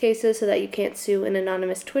cooperative in these cases so that you can't sue an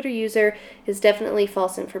anonymous Twitter user is definitely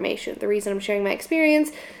false information. The reason I'm sharing my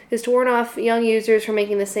experience is to warn off young users from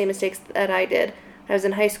making the same mistakes that I did. I was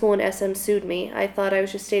in high school when SM sued me. I thought I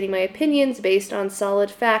was just stating my opinions based on solid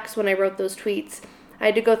facts when I wrote those tweets. I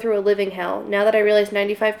had to go through a living hell. Now that I realize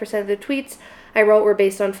 95% of the tweets I wrote were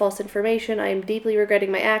based on false information, I am deeply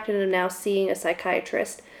regretting my act and am now seeing a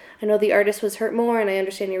psychiatrist. I know the artist was hurt more and I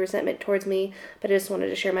understand your resentment towards me, but I just wanted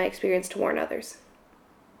to share my experience to warn others.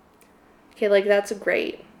 Okay, like that's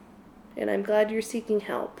great. And I'm glad you're seeking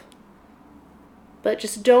help. But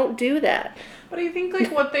just don't do that. But I think,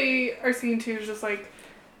 like, what they are seeing, too, is just, like,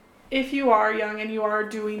 if you are young and you are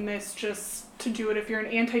doing this just to do it, if you're an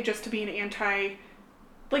anti just to be an anti,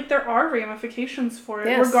 like, there are ramifications for it.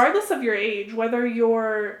 Yes. Regardless of your age, whether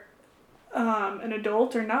you're an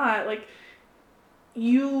adult or not, like,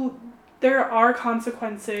 there are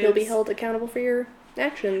consequences. You'll be held accountable for your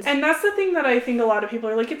actions. And that's the thing that I think a lot of people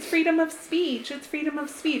are like, it's freedom of speech. It's freedom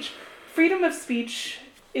of speech. Freedom of speech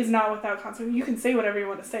is not without consequences. You can say whatever you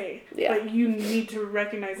want to say. Yeah. But you need to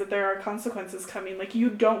recognize that there are consequences coming. Like, you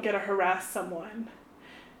don't get to harass someone.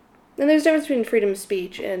 And there's a difference between freedom of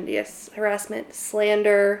speech and, yes, harassment,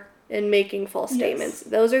 slander, and making false statements.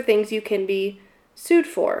 Those are things you can be sued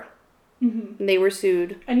for. Mm-hmm. And they were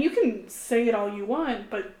sued. And you can say it all you want,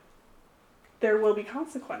 but there will be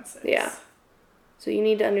consequences. Yeah. So you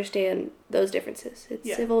need to understand those differences.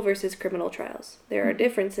 It's civil versus criminal trials. There are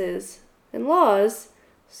differences in laws.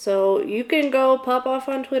 So you can go pop off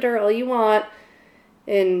on Twitter all you want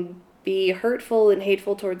and be hurtful and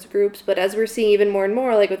hateful towards groups. But as we're seeing even more and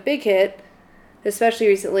more, like with Big Hit, especially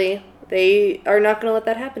recently, they are not going to let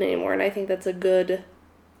that happen anymore. And I think that's a good,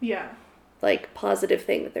 like, positive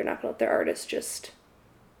thing that they're not going to let their artists just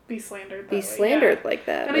be slandered like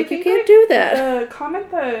that. And like, I think, you can't do that. The comment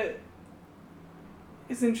that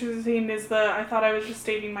is interesting is I thought I was just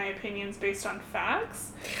stating my opinions based on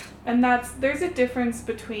facts. And there's a difference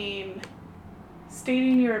between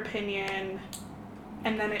stating your opinion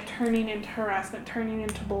and then it turning into harassment, turning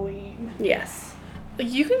into bullying. Yes.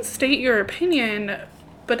 Like, you can state your opinion,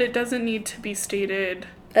 but it doesn't need to be stated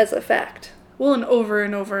as a fact. Well, and over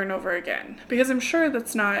and over and over again. Because I'm sure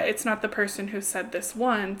it's not the person who said this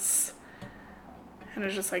once and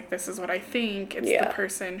it's just like, this is what I think. It's the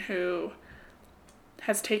person who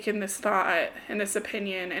has taken this thought and this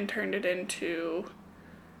opinion and turned it into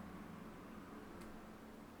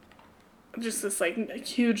just this, like,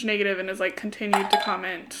 huge negative and is, like, continued to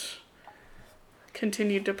comment,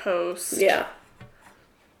 continued to post. Yeah.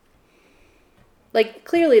 Like,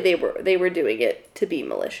 clearly they were doing it to be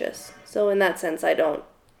malicious. So in that sense, I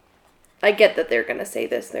get that they're going to say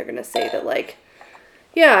this. They're going to say that, like,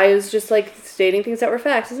 yeah, I was just, like, stating things that were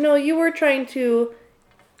facts. No, you were trying to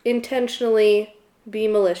intentionally be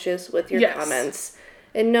malicious with your comments.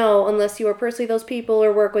 And no, unless you are personally those people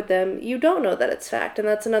or work with them, you don't know that it's fact. And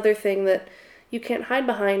that's another thing that you can't hide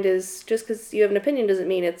behind is just because you have an opinion doesn't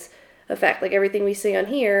mean it's a fact. Like, everything we say on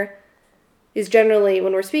here is generally,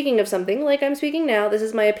 when we're speaking of something, like I'm speaking now, this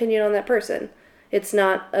is my opinion on that person. It's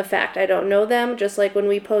not a fact. I don't know them. Just like when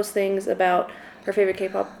we post things about our favorite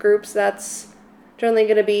K-pop groups, that's generally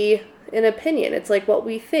going to be an opinion. It's like what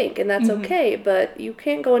we think, and that's okay. But you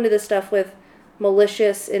can't go into this stuff with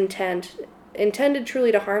malicious intent, intended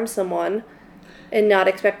truly to harm someone, and not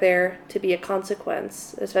expect there to be a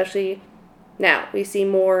consequence. Especially now, we see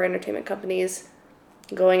more entertainment companies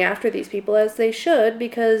going after these people as they should,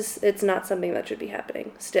 because it's not something that should be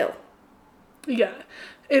happening still. Yeah,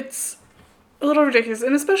 it's a little ridiculous.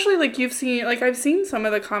 And especially, like, I've seen some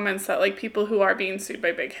of the comments that, like, people who are being sued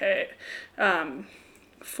by Big Hit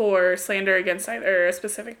for slander against either a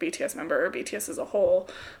specific BTS member or BTS as a whole,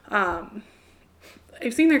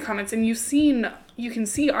 I've seen their comments, and you can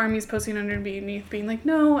see armies posting underneath being like,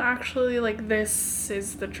 no, actually, like, this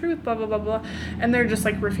is the truth, blah, blah, blah, blah. And they're just,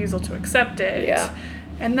 like, refusal to accept it. Yeah.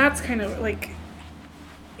 And that's kind of, like,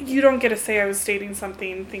 you don't get to say I was stating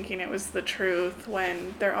something thinking it was the truth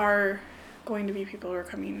when there are going to be people who are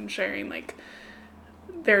coming and sharing, like,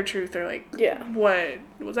 their truth or, like, what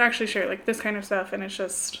was actually shared, like, this kind of stuff. And it's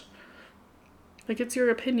just, like, it's your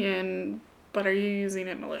opinion, but are you using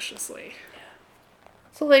it maliciously?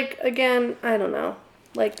 So, like, again, I don't know.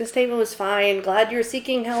 Like, the statement was fine. Glad you're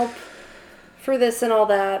seeking help for this and all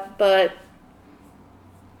that, but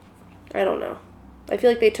I don't know. I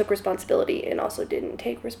feel like they took responsibility and also didn't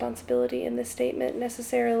take responsibility in this statement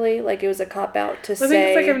necessarily. Like, it was a cop-out to say... I think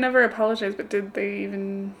it's like I've never apologized, but did they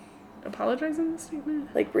even apologize in this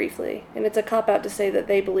statement? Like, briefly. And it's a cop-out to say that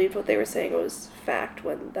they believed what they were saying was fact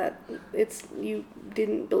when you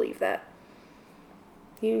didn't believe that.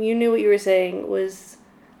 You knew what you were saying was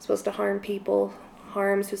supposed to harm people,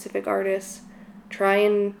 harm specific artists, try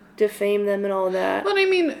and defame them and all that. Well, I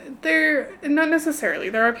mean, not necessarily.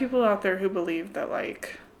 There are people out there who believe that,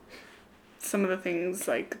 like, some of the things,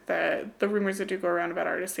 like, that the rumors that do go around about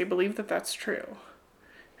artists, they believe that that's true.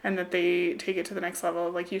 And that they take it to the next level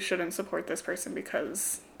of, like, you shouldn't support this person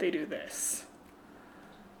because they do this.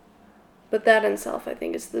 But that in itself, I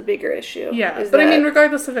think, is the bigger issue. Yeah, but I mean,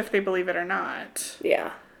 regardless of if they believe it or not.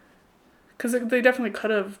 Yeah. Because they definitely could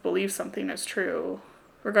have believed something as true,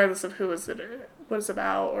 regardless of what it's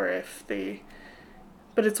about, or if they...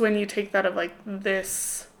 But it's when you take that of, like,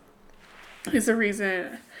 this is the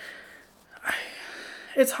reason...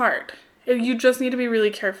 It's hard. You just need to be really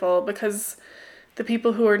careful, because the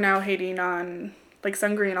people who are now hating on, like,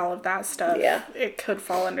 Sungri and all of that stuff, it could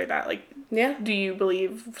fall under that, like... Yeah. Do you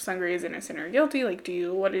believe Sungri is innocent or guilty? Like,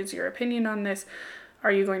 what is your opinion on this?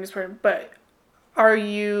 Are you going to support... But are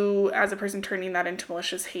you, as a person, turning that into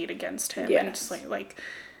malicious hate against him? Yes. And just like,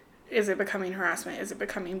 is it becoming harassment? Is it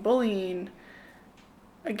becoming bullying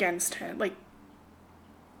against him? Like,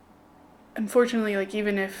 unfortunately, like,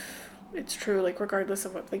 even if it's true, like, regardless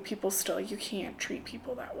of what, like, people still, like, you can't treat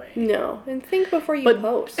people that way. No. And think before you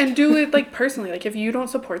post. And do it, like, personally. Like, if you don't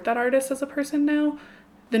support that artist as a person now,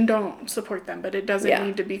 then don't support them. But it doesn't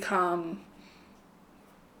need to become...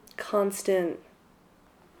 constant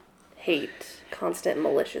hate, constant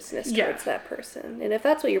maliciousness towards that person. And if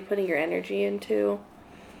that's what you're putting your energy into,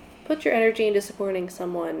 put your energy into supporting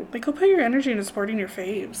someone. Like, go put your energy into supporting your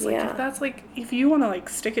faves. Like, if that's, like, if you want to, like,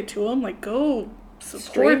 stick it to them, like, go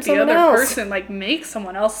support the other person. Like, make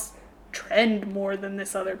someone else trend more than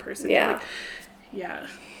this other person. Yeah. Like,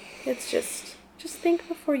 It's just think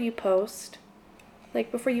before you post.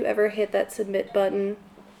 Like, before you ever hit that submit button,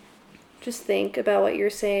 just think about what you're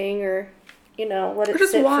saying, or, you know, let it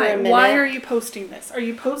sit for a minute. Why are you posting this? Are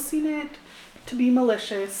you posting it to be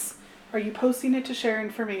malicious? Are you posting it to share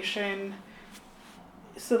information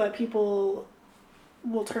so that people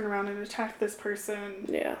will turn around and attack this person?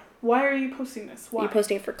 Yeah. Why are you posting this? Why? Are you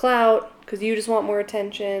posting it for clout? Because you just want more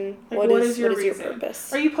attention? Like, what is your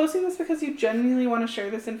purpose? Are you posting this because you genuinely want to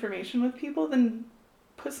share this information with people? Then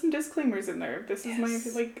put some disclaimers in there. This is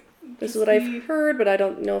my, like... This is what I've heard, but I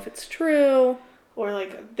don't know if it's true. Or,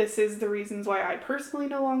 like, this is the reasons why I personally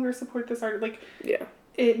no longer support this art. Like,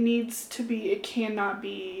 it needs to be, it cannot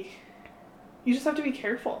be, you just have to be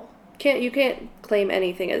careful. You can't claim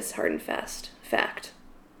anything as hard and fast fact.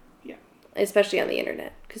 Yeah. Especially on the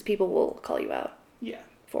internet, because people will call you out. Yeah.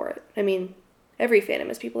 For it. I mean, every fandom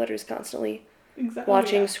has people that are just constantly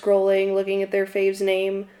watching, scrolling, looking at their fave's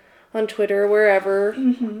name on Twitter, wherever,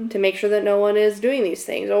 to make sure that no one is doing these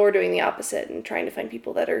things, or doing the opposite and trying to find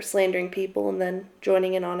people that are slandering people and then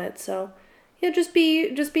joining in on it. So, yeah, just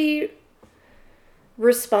be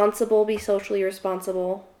responsible, be socially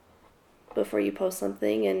responsible before you post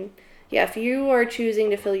something. And yeah, if you are choosing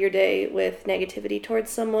to fill your day with negativity towards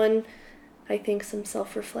someone, I think some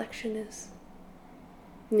self-reflection is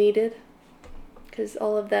needed, because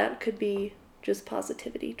all of that could be just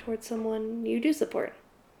positivity towards someone you do support.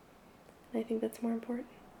 I think that's more important.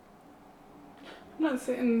 I'm not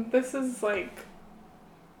saying this is, like,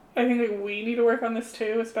 I think, like, we need to work on this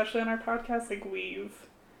too, especially on our podcast. Like, we've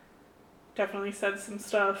definitely said some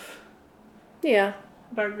stuff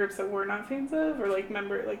about groups that we're not fans of, or, like,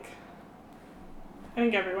 I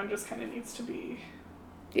think everyone just kind of needs to be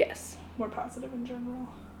more positive in general.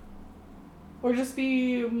 Or just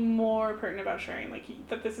be more pertinent about sharing, like,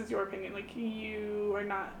 that this is your opinion. Like, you are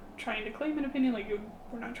not trying to claim an opinion. Like,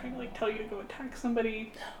 we're not trying to, like, tell you to go attack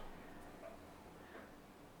somebody.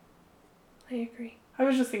 I agree. I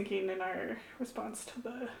was just thinking in our response to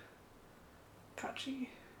the Kachi.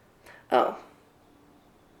 Oh.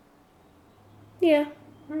 Yeah,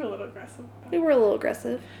 We were a little aggressive. we were a little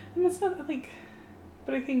aggressive. And it's not like,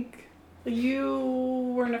 but I think you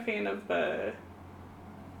weren't a fan of the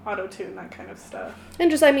auto-tune, that kind of stuff. And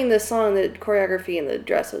just, I mean, the song, the choreography, and the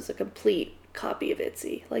dress was a complete copy of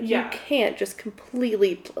ITZY. Like, Yeah. you can't just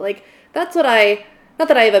completely, like, that's what I, not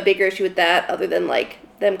that I have a bigger issue with that, other than, like,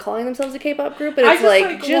 them calling themselves a K-pop group, but it's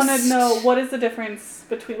I just want to know what is the difference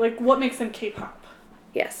between, like, what makes them K-pop?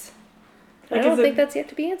 Yes. Like, I don't is it- think that's yet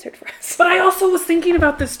to be answered for us. But I also was thinking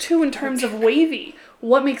about this too in terms of wavy.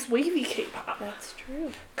 What makes wavy K-pop? That's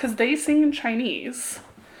true. Because they sing in Chinese.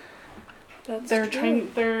 That's Their true.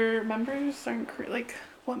 their members aren't like,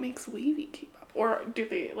 what makes wavy K-pop? Or do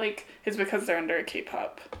they, like, is because they're under a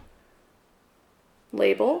K-pop?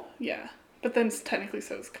 Label? Yeah. But then technically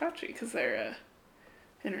so is Kachi because they're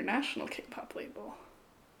a international K-pop label.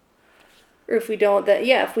 Or if we don't,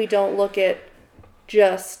 if we don't look at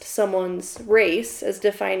just someone's race as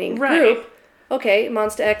defining Right. group, okay,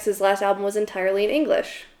 Monsta X's last album was entirely in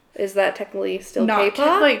English. Is that technically still Not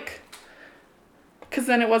K-pop? like, because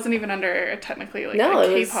then it wasn't even under technically like No, a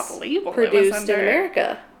it was K-pop label. produced it was under, in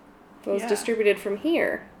America. It was Yeah. distributed from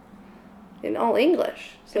here in all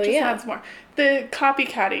English. So it just yeah, adds more. The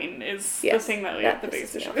copycatting is the Yes, thing that we that have the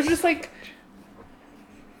biggest pisses me issue. off. It's just like,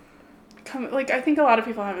 like I think a lot of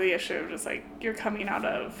people have the issue of just like you're coming out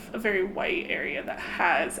of a very white area that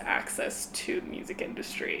has access to the music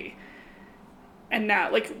industry, and now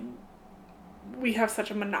like we have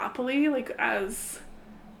such a monopoly like as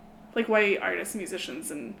like white artists,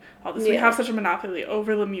 musicians, and all this. We Yeah. have such a monopoly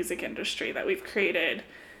over the music industry that we've created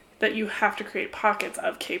that you have to create pockets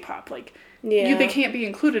of K-pop. Like, yeah, they can't be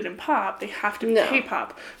included in pop. They have to be No.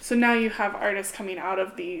 K-pop. So now you have artists coming out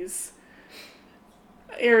of these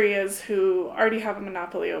areas who already have a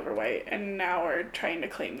monopoly over white and now are trying to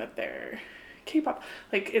claim that they're K-pop.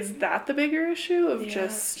 Like, is that the bigger issue of Yeah.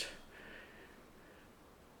 just...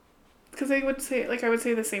 Because I would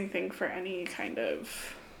say the same thing for any kind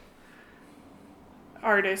of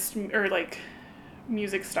artist or like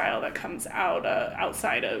music style that comes out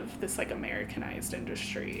outside of this like Americanized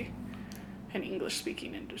industry and English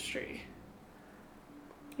speaking industry,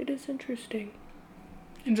 it is interesting.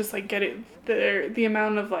 and just like get it the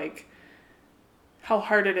amount of like how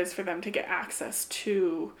hard it is for them to get access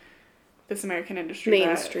to this American industry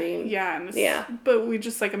Mainstream. yeah, but we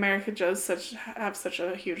just like America does have such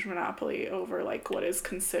a huge monopoly over like what is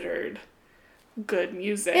considered good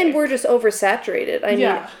music, And we're just oversaturated. I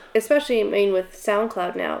Yeah. mean, especially with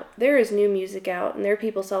SoundCloud now, there is new music out and there are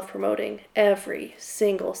people self-promoting every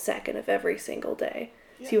single second of every single day.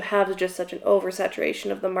 Yeah. So you have just such an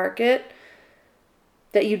oversaturation of the market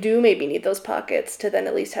that you do maybe need those pockets to then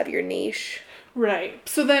at least have your niche. Right.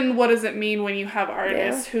 So then what does it mean when you have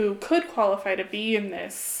artists who could qualify to be in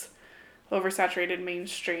this oversaturated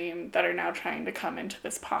mainstream that are now trying to come into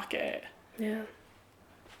this pocket? Yeah.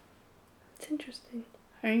 It's interesting.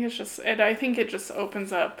 I think it just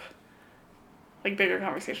opens up like bigger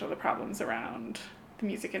conversation of the problems around the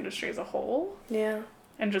music industry as a whole Yeah.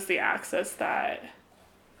 and just the access that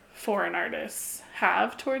foreign artists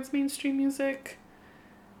have towards mainstream music.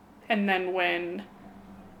 And then when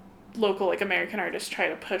local like American artists try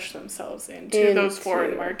to push themselves into those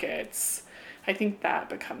foreign markets, I think that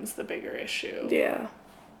becomes the bigger issue. Yeah.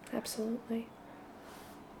 Absolutely.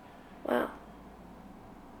 Wow.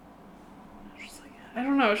 I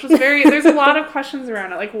don't know. It's just there's a lot of questions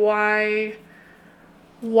around it. Like, why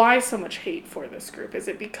so much hate for this group? Is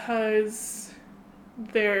it because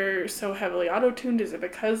they're so heavily auto-tuned? Is it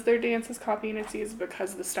because their dance is copying ITZY? Is it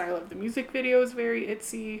because the style of the music video is very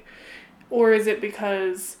ITZY? Or is it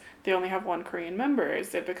because they only have one Korean member?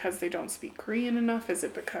 Is it because they don't speak Korean enough? Is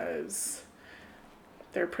it because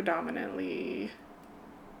they're predominantly,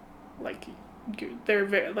 like,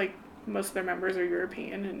 like, most of their members are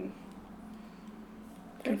European and...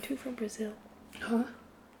 Are two from Brazil? Huh?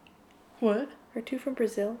 What? Are two from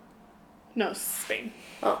Brazil? No, Spain.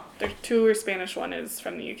 Oh. There's two are Spanish, one is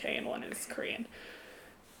from the UK, and one is Korean.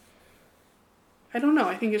 I don't know,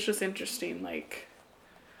 I think it's just interesting, like...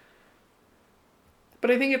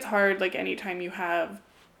 But I think it's hard, like, anytime you have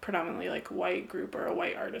predominantly, like, white group or a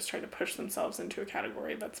white artist try to push themselves into a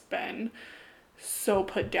category that's been so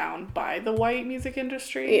put down by the white music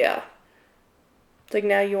industry. Yeah. It's like,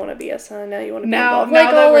 now you want to be us, huh? Now you want to be Now- involved. now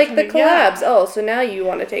Like, that oh, we're like the coming- yeah. collabs. Oh, so now you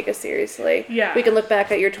want to take us seriously. Yeah. We can look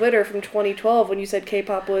back at your Twitter from 2012 when you said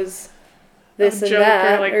K-pop was this A and joke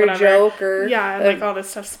that. or, like, or whatever. joke or Yeah, and, a like, all this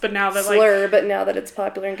stuff. But now that, like... slur, but now that it's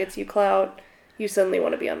popular and gets you clout, you suddenly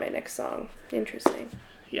want to be on my next song. Interesting.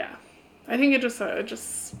 Yeah. I think it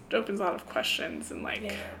just opens a lot of questions and, like...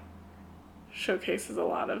 Yeah. showcases a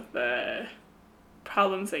lot of the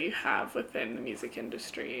problems that you have within the music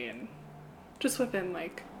industry and just within,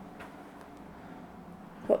 like...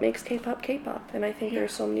 What makes K-pop K-pop? And I think Yeah.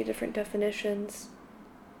 there's so many different definitions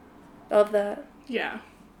of that. Yeah.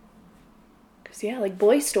 Because, yeah, like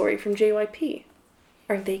Boy Story from JYP.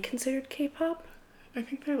 Aren't they considered K-pop? I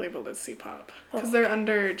think they're labeled as C-pop. Because Oh. they're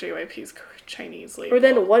under JYP's Chinese label. Or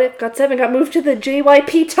then what if GOT7 got moved to the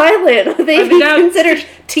JYP Thailand? Would they I mean, be now- considered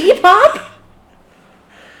T-pop?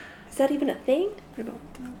 Is that even a thing? I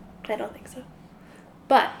don't know. I don't think so.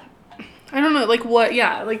 But, I don't know, like, what,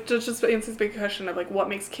 yeah, like, just answers the big question of, like, what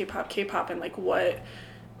makes K-pop K-pop, and, like, what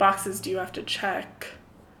boxes do you have to check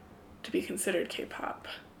to be considered K-pop?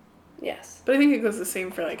 yes. But I think it goes the same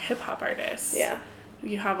for, like, hip-hop artists. Yeah.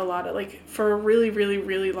 You have a lot of, like, for a really, really,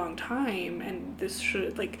 really long time, and this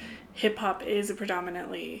should, like, hip-hop is a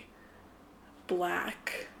predominantly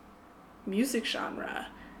black music genre,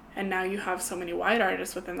 and now you have so many white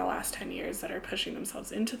artists within the last 10 years that are pushing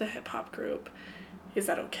themselves into the hip-hop group. Is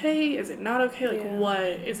that okay? Is it not okay? Like, Yeah. what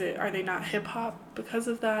is it? Are they not hip-hop because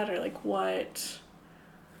of that? Or, like, what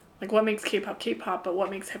makes K-pop K-pop, but what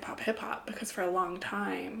makes hip-hop hip-hop? Because for a long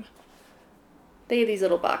time... They have these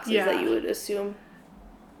little boxes Yeah. that you would assume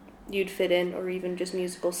you'd fit in, or even just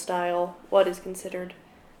musical style. What is considered?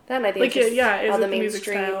 Then I think Like, it's just yeah, is how it the the music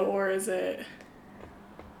mainstream... style, or is it...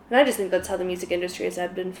 And I just think that's how the music industry has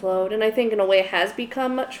ebbed and flowed. And I think in a way it has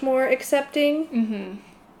become much more accepting. Mm-hmm.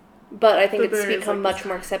 But I think But it's there is, become like, much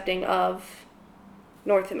more accepting of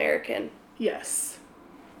North American Yes.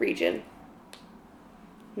 region.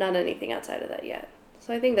 Not anything outside of that yet.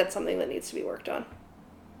 So I think that's something that needs to be worked on.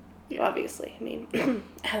 Yeah. Obviously. I mean,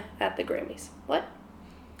 at the Grammys. What?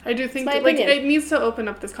 I do think, my like, opinion. it needs to open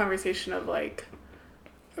up this conversation of, like,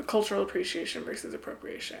 cultural appreciation versus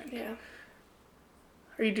appropriation. Yeah.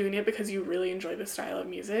 Are you doing it because you really enjoy the style of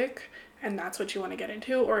music and that's what you want to get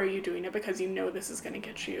into, or are you doing it because you know this is going to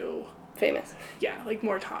get you, Famous. yeah, like,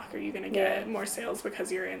 more talk? Are you going to get Yeah. more sales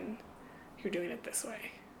because you're doing it this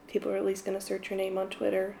way? People are at least going to search your name on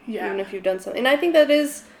Twitter. Yeah. Even if you've done something. And I think that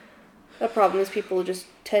is a problem, is people just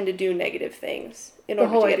tend to do negative things in The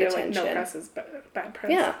order whole to get idea, like, attention. no press is bad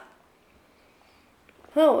press. Yeah.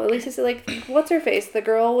 Oh, at least it's like, what's her face? The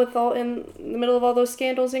girl with all in the middle of all those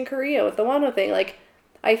scandals in Korea with the Wano thing. Like,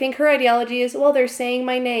 I think her ideology is, well, they're saying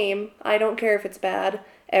my name. I don't care if it's bad.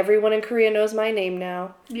 Everyone in Korea knows my name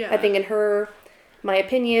now. Yeah. I think in her, my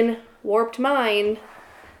opinion, warped mind,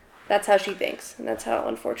 that's how she thinks. And that's how,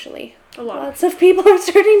 unfortunately, A lot. lots of people are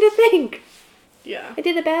starting to think. Yeah. I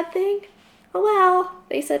did a bad thing? Oh well,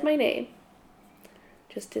 they said my name.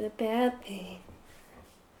 Just did a bad thing.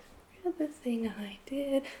 The thing I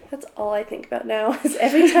did. That's all I think about now. Is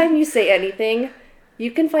every time you say anything,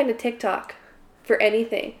 you can find a TikTok for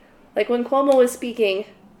anything. Like when Cuomo was speaking,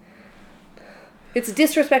 it's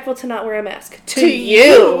disrespectful to not wear a mask. To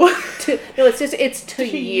you. No, it's to To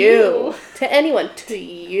you. you. To anyone. To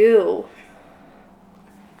you.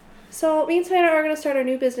 So me and Savannah are going to start our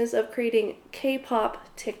new business of creating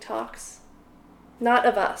K-pop TikToks. Not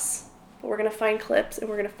of us. But we're going to find clips and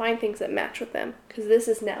we're going to find things that match with them. Because this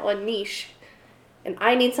is now a niche. And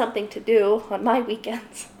I need something to do on my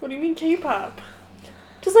weekends. What do you mean K-pop?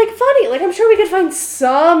 Just like funny. Like I'm sure we could find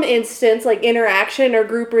some instance, like interaction or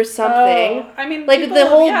group or something. Oh, I mean, Like people, the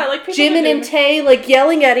whole yeah, like people Jimin are and doing- Tae like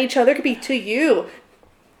yelling at each other could be to you.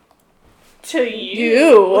 To you.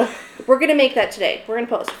 You. We're going to make that today. We're going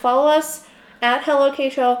to post. Follow us at Hello K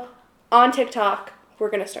Show on TikTok. We're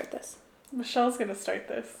going to start this. Michelle's gonna start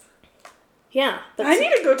this. Yeah. I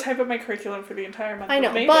need to go type up my curriculum for the entire month. I know,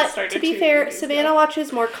 of May but that started to be 2 fair, days Savannah ago.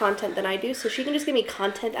 watches more content than I do, so she can just give me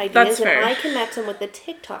content ideas That's and fair. I can match them with the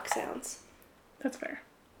TikTok sounds. That's fair.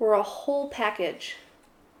 We're a whole package.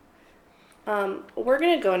 We're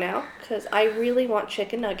going to go now because I really want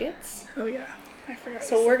chicken nuggets. Oh yeah, I forgot.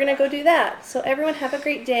 So we're going to go do that. So everyone have a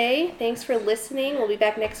great day. Thanks for listening. We'll be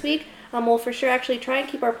back next week. We'll for sure actually try and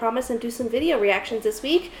keep our promise and do some video reactions this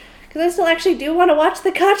week. Because I still actually do want to watch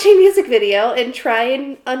the Kachi music video and try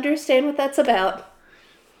and understand what that's about.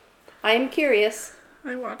 I am curious.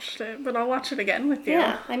 I watched it, but I'll watch it again with you.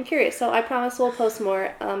 Yeah, I'm curious. So I promise we'll post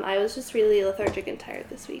more. I was just really lethargic and tired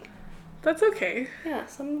this week. That's okay. Yeah,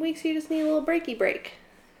 some weeks you just need a little breaky break.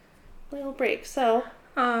 A little break. So,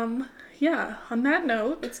 Yeah, on that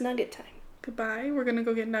note, it's nugget time. goodbye. We're gonna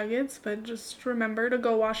go get nuggets, but just remember to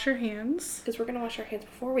go wash your hands. Because we're going to wash our hands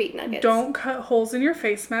before we eat nuggets. Don't cut holes in your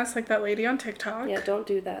face mask like that lady on TikTok. Yeah, don't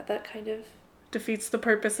do that. That kind of... Defeats the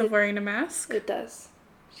purpose of wearing a mask. It does.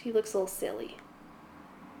 She looks a little silly.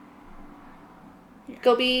 Yeah.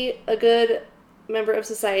 Go be a good member of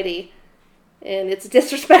society. And it's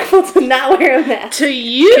disrespectful to not wear a mask. To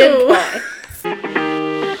you! Goodbye.